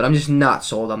 But I'm just not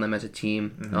sold on them as a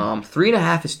team.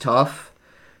 3.5 is tough.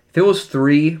 If it was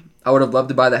 3, I would have loved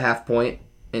to buy the half point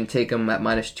and take them at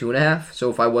minus 2.5. So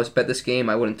if I was bet this game,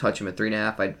 I wouldn't touch them at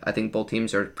 3.5. I think both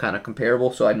teams are kind of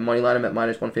comparable, so I'd money line them at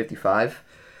minus 155.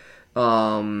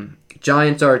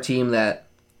 Giants are a team that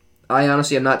I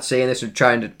honestly am not saying this or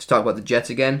trying to talk about the Jets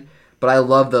again, but I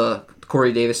love the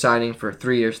Corey Davis signing for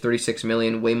 3 years, $36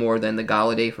 million, way more than the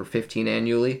Galladay for $15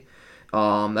 annually.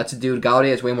 That's a dude.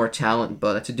 Galladay has way more talent,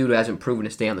 but that's a dude who hasn't proven to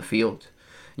stay on the field.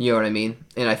 You know what I mean?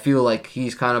 And I feel like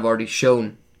he's kind of already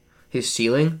shown his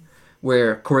ceiling,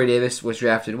 where Corey Davis was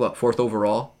drafted, 4th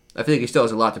overall. I feel like he still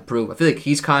has a lot to prove. I feel like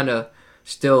he's kind of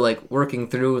still working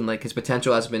through, and his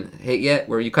potential hasn't been hit yet,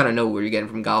 where you kind of know where you're getting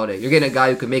from Galladay. You're getting a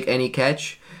guy who can make any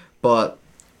catch, but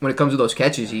when it comes to those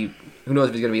catches, who knows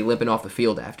if he's going to be limping off the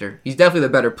field after. He's definitely the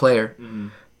better player.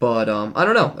 But I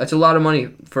don't know. That's a lot of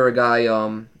money for a guy.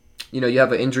 You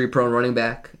have an injury-prone running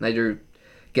back. Now you're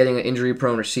getting an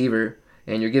injury-prone receiver,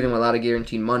 and you're giving him a lot of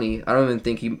guaranteed money. I don't even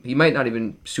think he might not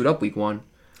even suit up week 1.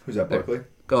 Who's that, Barkley?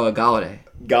 Galladay.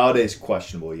 Galladay's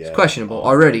questionable, yeah. It's questionable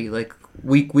already.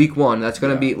 Week 1. That's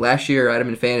going to be... Last year, I had him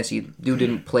in fantasy. Dude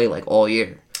didn't play all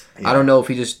year. Yeah. I don't know if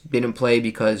he just didn't play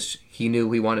because he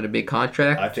knew he wanted a big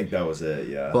contract. I think that was it,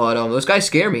 yeah. But those guys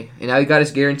scare me. And now he got his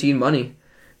guaranteed money.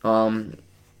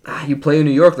 You play in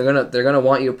New York, they're gonna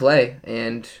want you to play.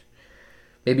 And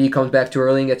maybe he comes back too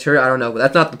early and gets hurt. I don't know. But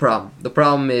that's not the problem. The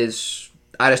problem is...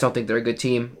 I just don't think they're a good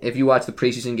team. If you watch the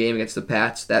preseason game against the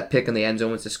Pats, that pick in the end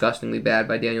zone was disgustingly bad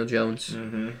by Daniel Jones.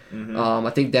 I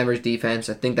think Denver's defense,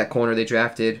 I think that corner they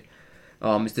drafted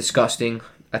is disgusting.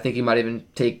 I think he might even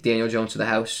take Daniel Jones to the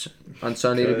house on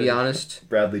Sunday, to be honest.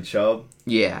 Bradley Chubb?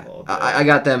 Yeah. I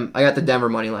got them. I got the Denver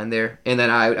money line there. And then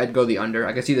I'd go the under.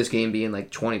 I could see this game being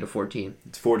 20-14.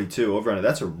 It's 42 over-under.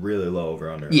 That's a really low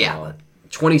over-under. Yeah.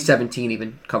 2017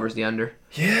 even covers the under.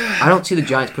 Yeah. I don't see the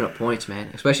Giants put up points,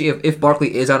 man. Especially if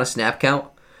Barkley is on a snap count.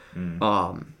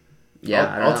 I'll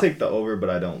take the over, but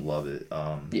I don't love it.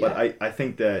 But I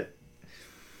think that...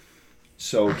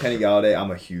 So, Kenny Galladay,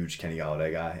 I'm a huge Kenny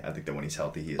Galladay guy. I think that when he's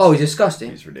healthy, he's disgusting.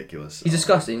 He's ridiculous. He's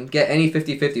disgusting. Get any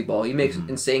 50-50 ball. He makes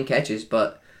insane catches,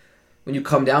 but when you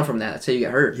come down from that, let's say you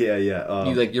get hurt. Yeah.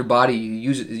 Your body,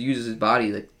 uses his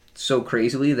body so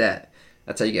crazily that's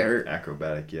how you get hurt.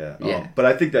 Acrobatic, yeah. Yeah. But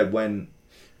I think that when,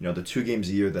 the 2 games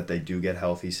a year that they do get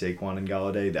healthy, Saquon and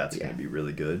Galladay, that's going to be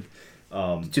really good.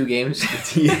 2 games?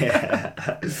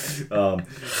 Yeah.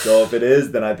 So if it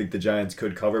is, then I think the Giants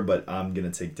could cover, but I'm going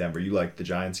to take Denver. You like the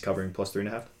Giants covering plus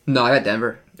 3.5? No, I got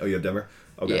Denver. Oh, you have Denver?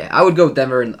 Okay. Yeah, I would go with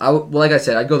Denver, and like I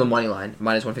said, I'd go the money line,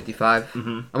 minus 155.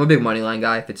 Mm-hmm. I'm a big money line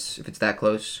guy if it's that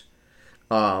close.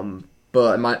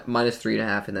 But minus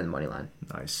 3.5 and then money line.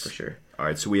 Nice. For sure. All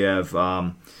right, so we have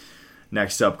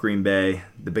next up Green Bay,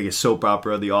 the biggest soap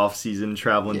opera of the offseason,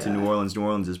 traveling to New Orleans. New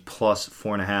Orleans is plus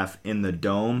 4.5 in the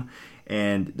Dome,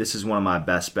 and this is one of my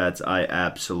best bets. I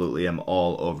absolutely am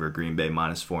all over Green Bay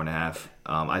minus 4.5.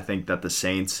 I think that the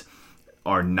Saints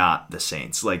are not the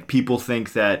Saints. Like, people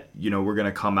think that, we're going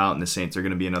to come out and the Saints are going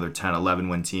to be another 10, 11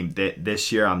 win team.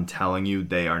 This year, I'm telling you,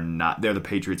 they are not. They're the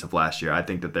Patriots of last year. I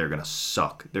think that they're going to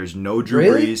suck. There's no Drew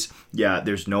Brees. Yeah,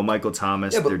 there's no Michael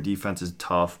Thomas. Their defense is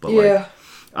tough. But,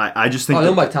 I just think...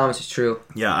 no Mike Thomas is true.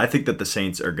 Yeah, I think that the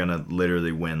Saints are going to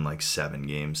literally win, 7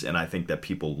 games. And I think that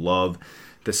people love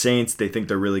the Saints. They think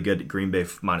they're really good. Green Bay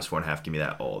minus 4.5. Give me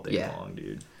that all day long,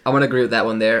 dude. I'm going to agree with that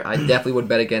one there. I definitely would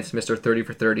bet against Mr. 30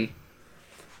 for 30.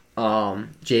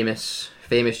 Jameis.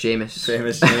 Famous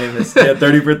Jameis. Yeah,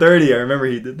 30 for 30. I remember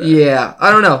he did that. Yeah,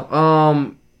 I don't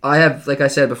know. I have, like I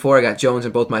said before, I got Jones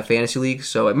in both my fantasy leagues,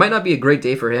 so it might not be a great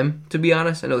day for him, to be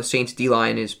honest. I know the Saints'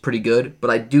 D-line is pretty good,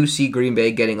 but I do see Green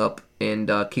Bay getting up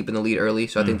and keeping the lead early,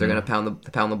 so I think they're going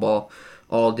to pound the ball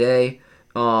all day.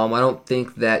 I don't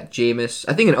think that Jameis...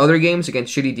 I think in other games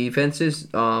against shitty defenses,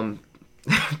 bad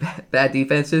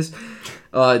defenses,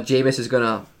 Jameis is going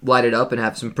to light it up and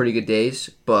have some pretty good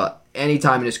days, but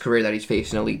anytime in his career that he's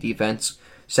facing elite defense,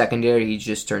 secondary, he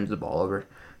just turns the ball over.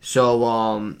 So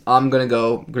I'm going to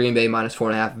go Green Bay minus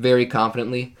 4.5 very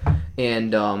confidently,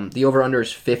 and the over-under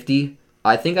is 50.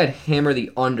 I think I'd hammer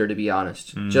the under, to be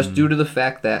honest, just due to the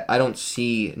fact that I don't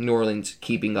see New Orleans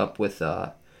keeping up with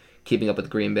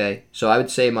Green Bay. So I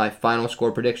would say my final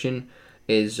score prediction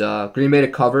is Green Bay to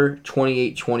cover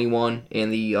 28-21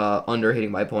 and the under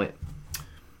hitting my point.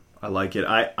 I like it.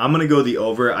 I'm going to go the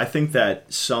over. I think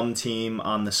that some team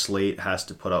on the slate has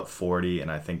to put up 40,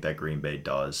 and I think that Green Bay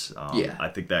does.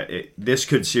 I think that this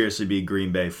could seriously be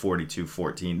Green Bay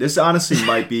 42-14. This honestly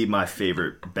might be my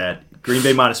favorite bet. Green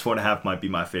Bay minus 4.5 might be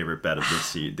my favorite bet of this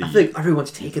season. I think everyone's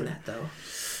taking that, though.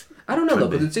 I don't know, though,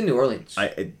 because it's in New Orleans.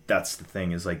 That's the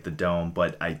thing, is the Dome,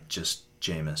 but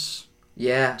Jameis.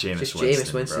 Yeah, Jameis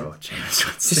Winston, bro. Jameis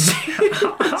Winston.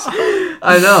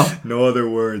 I know. No other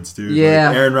words, dude.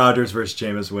 Yeah. Aaron Rodgers versus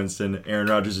Jameis Winston. Aaron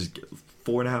Rodgers is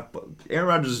 4.5. Aaron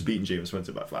Rodgers is beating Jameis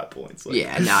Winston by 5 points.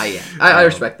 I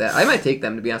respect that. I might take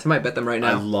them, to be honest. I might bet them right now.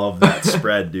 I love that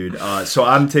spread, dude. So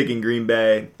I'm taking Green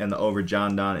Bay and the over.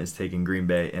 John Don is taking Green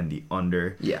Bay and the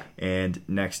under. Yeah. And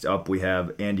next up we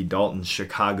have Andy Dalton's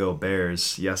Chicago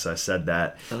Bears. Yes, I said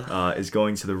that. Is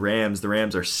going to the Rams. The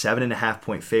Rams are 7.5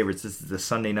 point favorites. This is the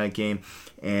Sunday night game.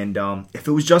 And if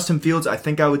it was Justin Fields, I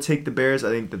think I would take the Bears. I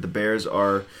think that the Bears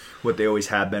are what they always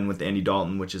have been with Andy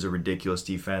Dalton, which is a ridiculous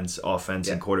defense. Offense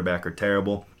and quarterback are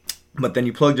terrible. But then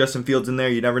you plug Justin Fields in there,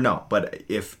 you never know. But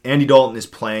if Andy Dalton is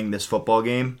playing this football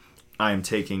game, I am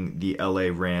taking the LA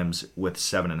Rams with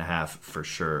 7.5 for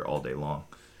sure all day long.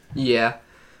 Yeah.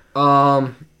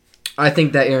 I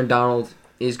think that Aaron Donald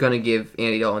is going to give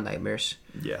Andy Dalton nightmares.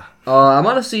 Yeah. I'm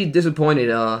honestly disappointed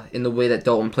in the way that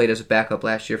Dalton played as a backup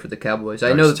last year for the Cowboys.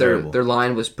 I know that their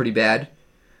line was pretty bad,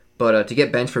 but to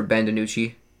get benched for Ben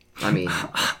DiNucci, I mean,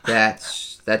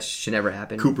 that should never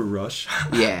happen. Cooper Rush.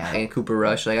 Yeah, and Cooper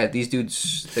Rush. These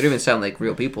dudes, they don't even sound like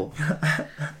real people.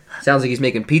 Sounds like he's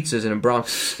making pizzas in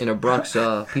a Bronx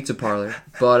pizza parlor.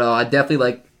 But I definitely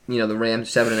like the Rams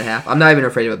 7.5. I'm not even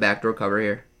afraid of a backdoor cover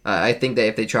here. I think that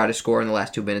if they try to score in the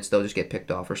last 2 minutes, they'll just get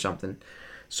picked off or something.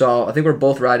 So I think we're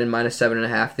both riding minus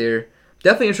 7.5 there.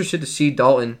 Definitely interested to see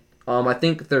Dalton. I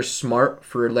think they're smart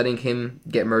for letting him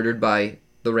get murdered by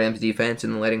the Rams defense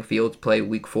and letting Fields play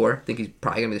week 4. I think he's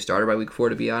probably going to be the starter by week 4,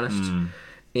 to be honest.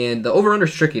 And the over-under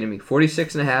is tricky to me,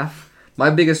 46.5.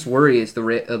 My biggest worry is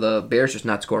the Bears just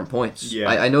not scoring points. Yeah.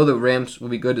 I know the Rams will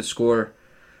be good to score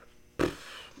at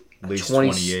least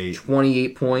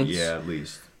 28 points. Yeah, at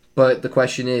least. But the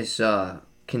question is,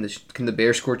 can the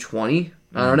Bears score 20?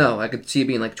 I don't know. I could see it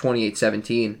being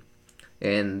 28-17.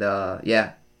 And,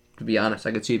 to be honest,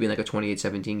 I could see it being a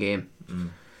 28-17 game.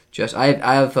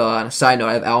 I have on a side note,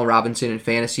 I have Allen Robinson in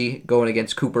fantasy going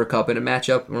against Cooper Kupp in a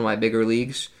matchup, one of my bigger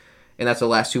leagues, and that's the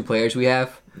last 2 players we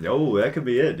have. Oh, that could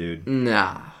be it, dude.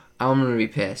 Nah, I'm gonna be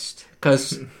pissed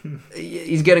because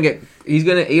A-Rob's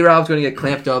gonna get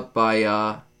clamped up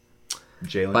by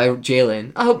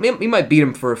Jalen. I hope he might beat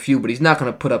him for a few, but he's not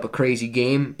going to put up a crazy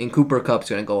game. And Cooper Kupp's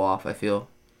going to go off, I feel.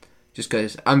 Just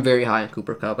because I'm very high on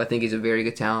Cooper Kupp. I think he's a very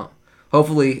good talent.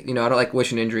 Hopefully, I don't like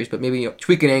wishing injuries, but maybe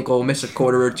tweak an ankle, miss a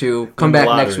quarter or two, come back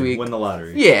next week. Win the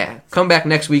lottery. Yeah, come back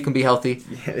next week and be healthy.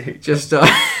 Yeah, just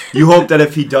you hope that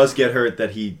if he does get hurt,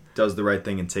 that he does the right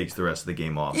thing and takes the rest of the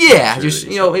game off. Yeah, just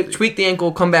tweak the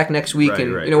ankle, come back next week,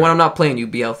 and when I'm not playing, you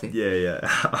be healthy. Yeah.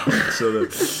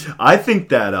 I think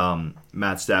that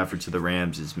Matt Stafford to the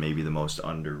Rams is maybe the most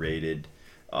underrated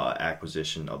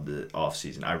acquisition of the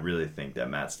offseason. I really think that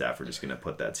Matt Stafford is going to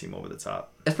put that team over the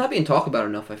top. It's not being talked about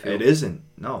enough, I feel. It isn't.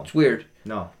 No. It's weird.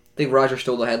 No. I think Roger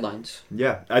stole the headlines.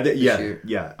 Yeah.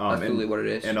 Yeah. That's really what it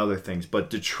is. And other things. But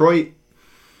Detroit,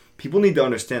 people need to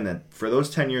understand that for those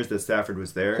 10 years that Stafford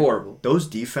was there, horrible. Those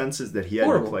defenses that he had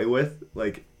to play with,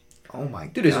 like, oh my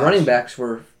god. Dude, his running backs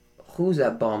were, who's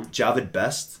that bum? Javid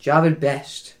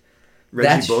Best.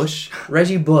 Reggie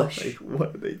Bush. Like,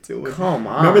 what are they doing? Come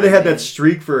on. Remember they had that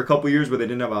streak for a couple years where they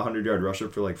didn't have a 100-yard rusher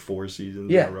for like 4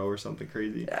 seasons in a row or something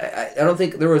crazy? I don't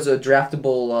think there was a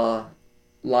draftable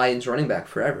Lions running back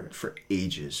forever. For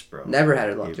ages, bro. Never had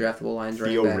a draftable Lions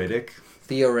running back.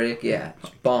 Theo Riddick, yeah.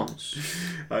 Bums.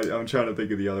 I'm trying to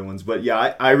think of the other ones. But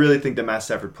yeah, I really think that Matt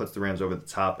Stafford puts the Rams over the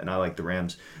top, and I like the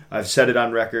Rams. I've said it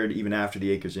on record, even after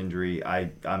the Akers injury,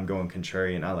 I'm going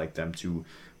contrarian. I like them to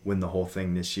win the whole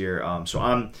thing this year. So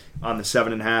I'm on the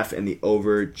 7.5 and the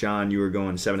over. John, you were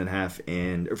going 7.5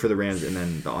 and for the Rams, and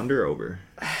then the under over.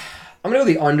 I'm gonna go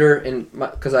the under,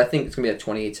 because I think it's gonna be at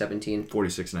 28-17.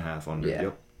 46.5 under. Yeah.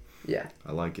 Yep. Yeah.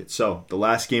 I like it. So the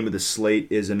last game of the slate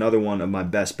is another one of my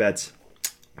best bets.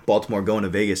 Baltimore going to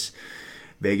Vegas.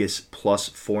 Vegas plus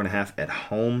 4.5 at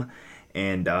home,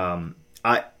 and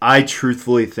I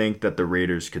truthfully think that the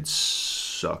Raiders could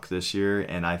suck this year,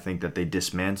 and I think that they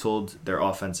dismantled their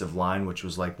offensive line, which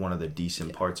was like one of the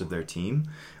decent parts of their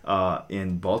team.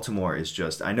 In Baltimore is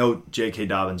just, I know J.K.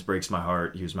 Dobbins breaks my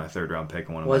heart. He was my 3rd-round pick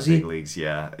in one of my big leagues.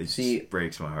 Yeah, it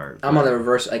breaks my heart. I'm on the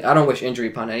reverse. Like, I don't wish injury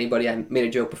upon anybody. I made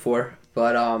a joke before,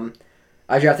 but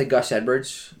I drafted Gus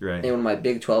Edwards in one of my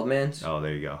Big 12 mans. Oh,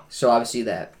 there you go. So obviously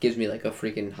that gives me like a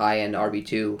freaking high-end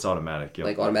RB2. It's automatic. Yep.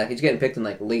 Like automatic. He's getting picked in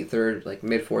like late 3rd, like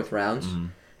mid 4th rounds. Mm-hmm.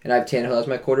 And I have Tannehill as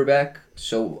my quarterback.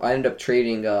 So I ended up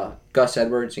trading Gus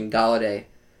Edwards and Galladay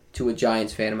to a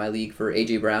Giants fan in my league for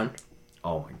A.J. Brown.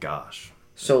 Oh, my gosh.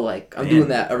 So, like, I'm doing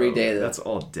that every day. That's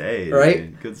all day. Right?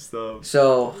 Dude. Good stuff.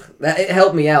 So, it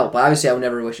helped me out. But obviously, I would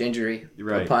never wish injury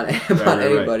upon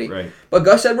anybody. Right. But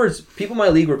Gus Edwards, people in my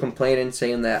league were complaining,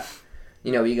 saying that,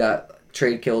 you got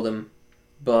trade killed him.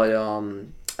 But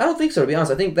I don't think so, to be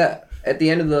honest. I think that at the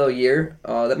end of the year,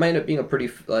 that might end up being a pretty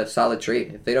solid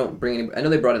trade. If they don't bring any... I know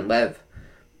they brought in Lev.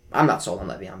 I'm not sold on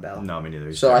Le'Veon Bell. No, me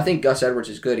neither. So I think Gus Edwards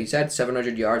is good. He's had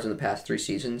 700 yards in the past 3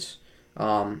 seasons.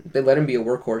 They let him be a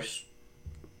workhorse.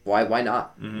 Why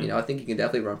not? Mm-hmm. I think he can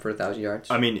definitely run for 1,000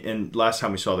 yards. I mean, and last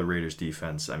time we saw the Raiders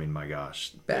defense, I mean, my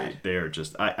gosh. Bad. They are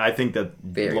just... I think that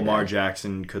Very Lamar bad.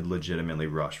 Jackson could legitimately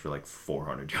rush for like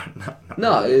 400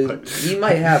 yards. He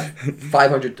might have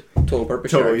 500 total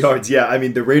purpose yards. Yeah, I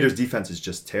mean, the Raiders defense is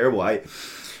just terrible.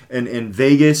 And in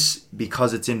Vegas,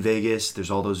 because it's in Vegas,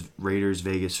 there's all those Raiders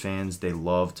Vegas fans. They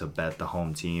love to bet the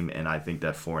home team, and I think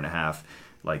that 4.5,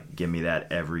 like, give me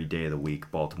that every day of the week.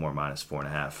 Baltimore minus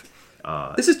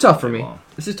 4.5. This is tough for me.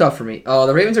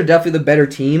 The Ravens are definitely the better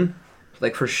team,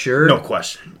 like, for sure. No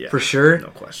question. Yeah. For sure. No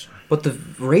question. But the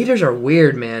Raiders are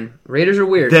weird, man. Raiders are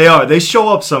weird. They are. They show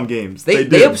up some games.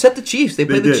 They upset the Chiefs. They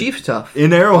played the Chiefs tough.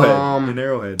 In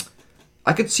Arrowhead.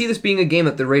 I could see this being a game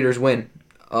that the Raiders win.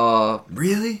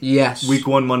 Really? Yes. Week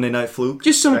 1 Monday Night Fluke?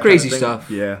 Just some crazy stuff.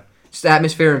 Yeah. Just the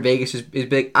atmosphere in Vegas is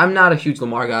big. I'm not a huge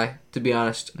Lamar guy, to be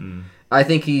honest. I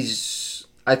think he's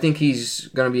going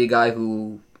to be a guy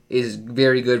who is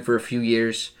very good for a few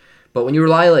years. But when you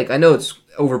rely, I know it's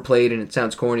overplayed and it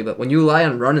sounds corny, but when you rely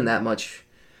on running that much,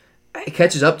 it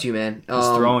catches up to you, man. His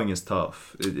throwing is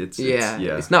tough.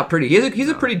 It's not pretty. He's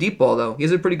a pretty deep ball, though. He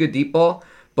has a pretty good deep ball.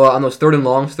 But on those 3rd and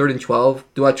longs, 3rd and 12,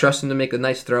 do I trust him to make a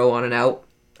nice throw on and out?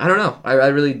 I don't know. I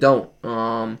really don't.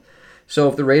 So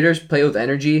if the Raiders play with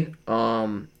energy,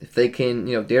 if they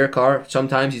can, Derek Carr,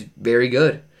 sometimes he's very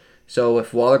good. So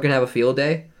if Waller can have a field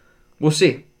day, we'll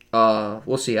see.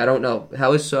 We'll see. I don't know.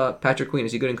 How is Patrick Queen?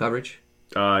 Is he good in coverage?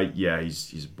 Yeah,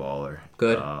 he's a baller.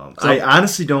 Good. I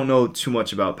honestly don't know too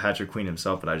much about Patrick Queen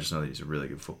himself, but I just know that he's a really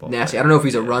good football player. Nasty. I don't know if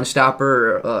he's a run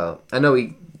stopper. I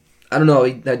don't know how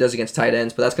he does against tight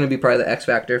ends, but that's going to be probably the X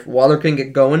factor. If Waller can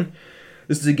get going,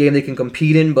 this is a game they can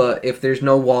compete in. But if there's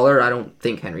no Waller, I don't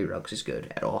think Henry Ruggs is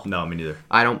good at all. No, me neither.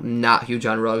 I'm not huge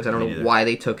on Ruggs. I don't know why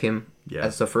they took him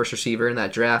as the first receiver in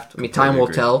that draft. I mean, time will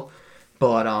tell.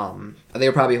 But they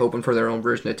were probably hoping for their own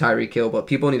version of Tyreek Hill, but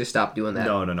people need to stop doing that.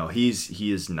 No. He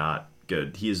is not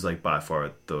good. He is like by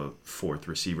far the fourth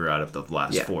receiver out of the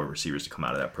last four receivers to come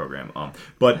out of that program.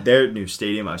 But their new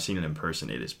stadium, I've seen it in person.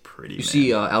 It is pretty. You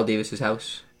see Al Davis's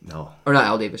house? No. Or not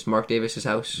Al Davis, Mark Davis's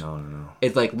house? No.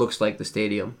 It like looks like the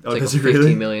stadium. It's like does a it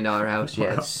really? $15 million house.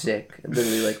 Yeah, it's sick. It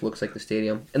literally like looks like the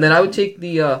stadium. And then I would take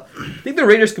the I think the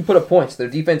Raiders can put up points. Their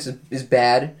defense is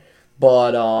bad,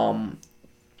 but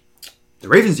the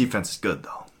Ravens defense is good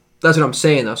though. that's what I'm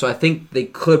saying though. So I think they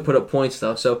could put up points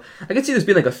though. So I could see this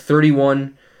being like a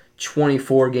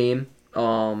 31-24 game.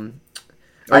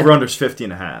 Over-under's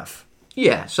 50.5.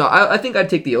 Yeah, so I think I'd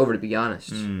take the over, to be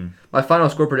honest. My final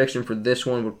score prediction for this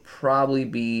one would probably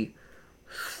be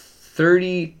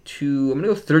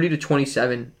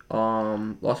 30-27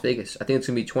 Las Vegas. I think it's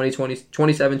going to be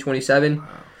 27-27. Wow.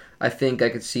 I think I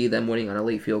could see them winning on a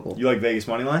late field goal. You like Vegas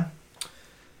money line?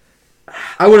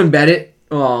 I wouldn't bet it,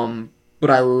 but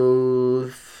I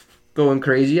love going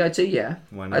crazy. I'd say yeah.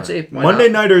 Why not? I'd say Monday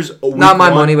Nighters. Not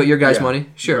my money, but your guys' money.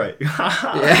 Sure. Right.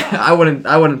 Yeah, I wouldn't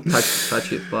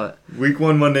touch it, but Week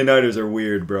 1 Monday Nighters are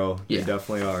weird, bro. Yeah. They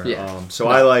definitely are. Yeah.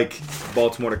 I like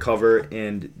Baltimore to cover,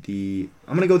 and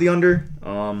I'm gonna go the under.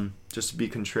 Just to be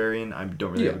contrarian, I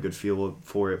don't really have a good feel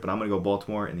for it, but I'm gonna go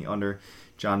Baltimore and the under.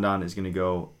 John Don is gonna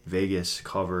go Vegas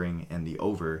covering and the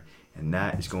over. And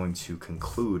that is going to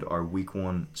conclude our Week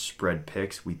 1 spread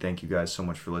picks. We thank you guys so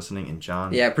much for listening. And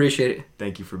John, yeah, appreciate it.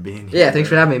 Thank you for being here. Yeah, thanks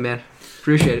for having me, man.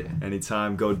 Appreciate it.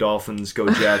 Anytime. Go Dolphins,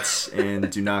 go Jets, and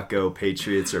do not go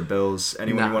Patriots or Bills.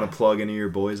 Anyone you want to plug any of your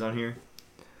boys on here?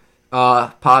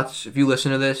 Potts, if you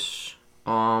listen to this,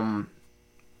 I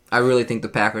really think the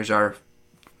Packers have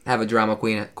a drama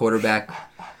queen at quarterback.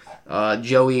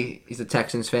 Joey, he's a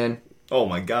Texans fan. Oh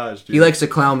my gosh, dude. He likes to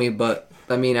clown me, but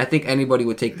I mean, I think anybody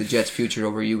would take the Jets' future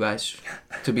over you guys,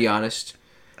 to be honest.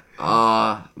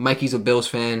 Mikey's a Bills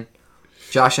fan.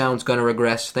 Josh Allen's going to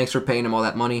regress. Thanks for paying him all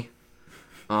that money.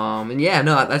 And yeah,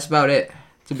 no, that's about it,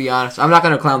 to be honest. I'm not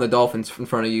going to clown the Dolphins in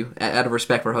front of you, out of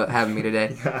respect for having me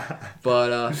today.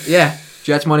 But, yeah,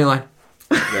 Jets money line.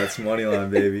 Jets money line,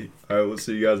 baby. All right, we'll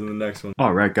see you guys in the next one.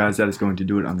 All right, guys, that is going to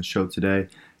do it on the show today.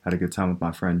 Had a good time with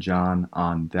my friend John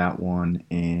on that one,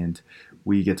 and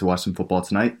we get to watch some football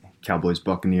tonight. Cowboys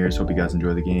Buccaneers. Hope you guys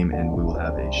enjoy the game, and we will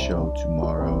have a show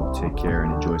tomorrow. Take care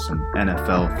and enjoy some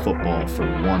NFL football for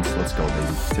once. Let's go,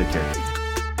 baby. Take care.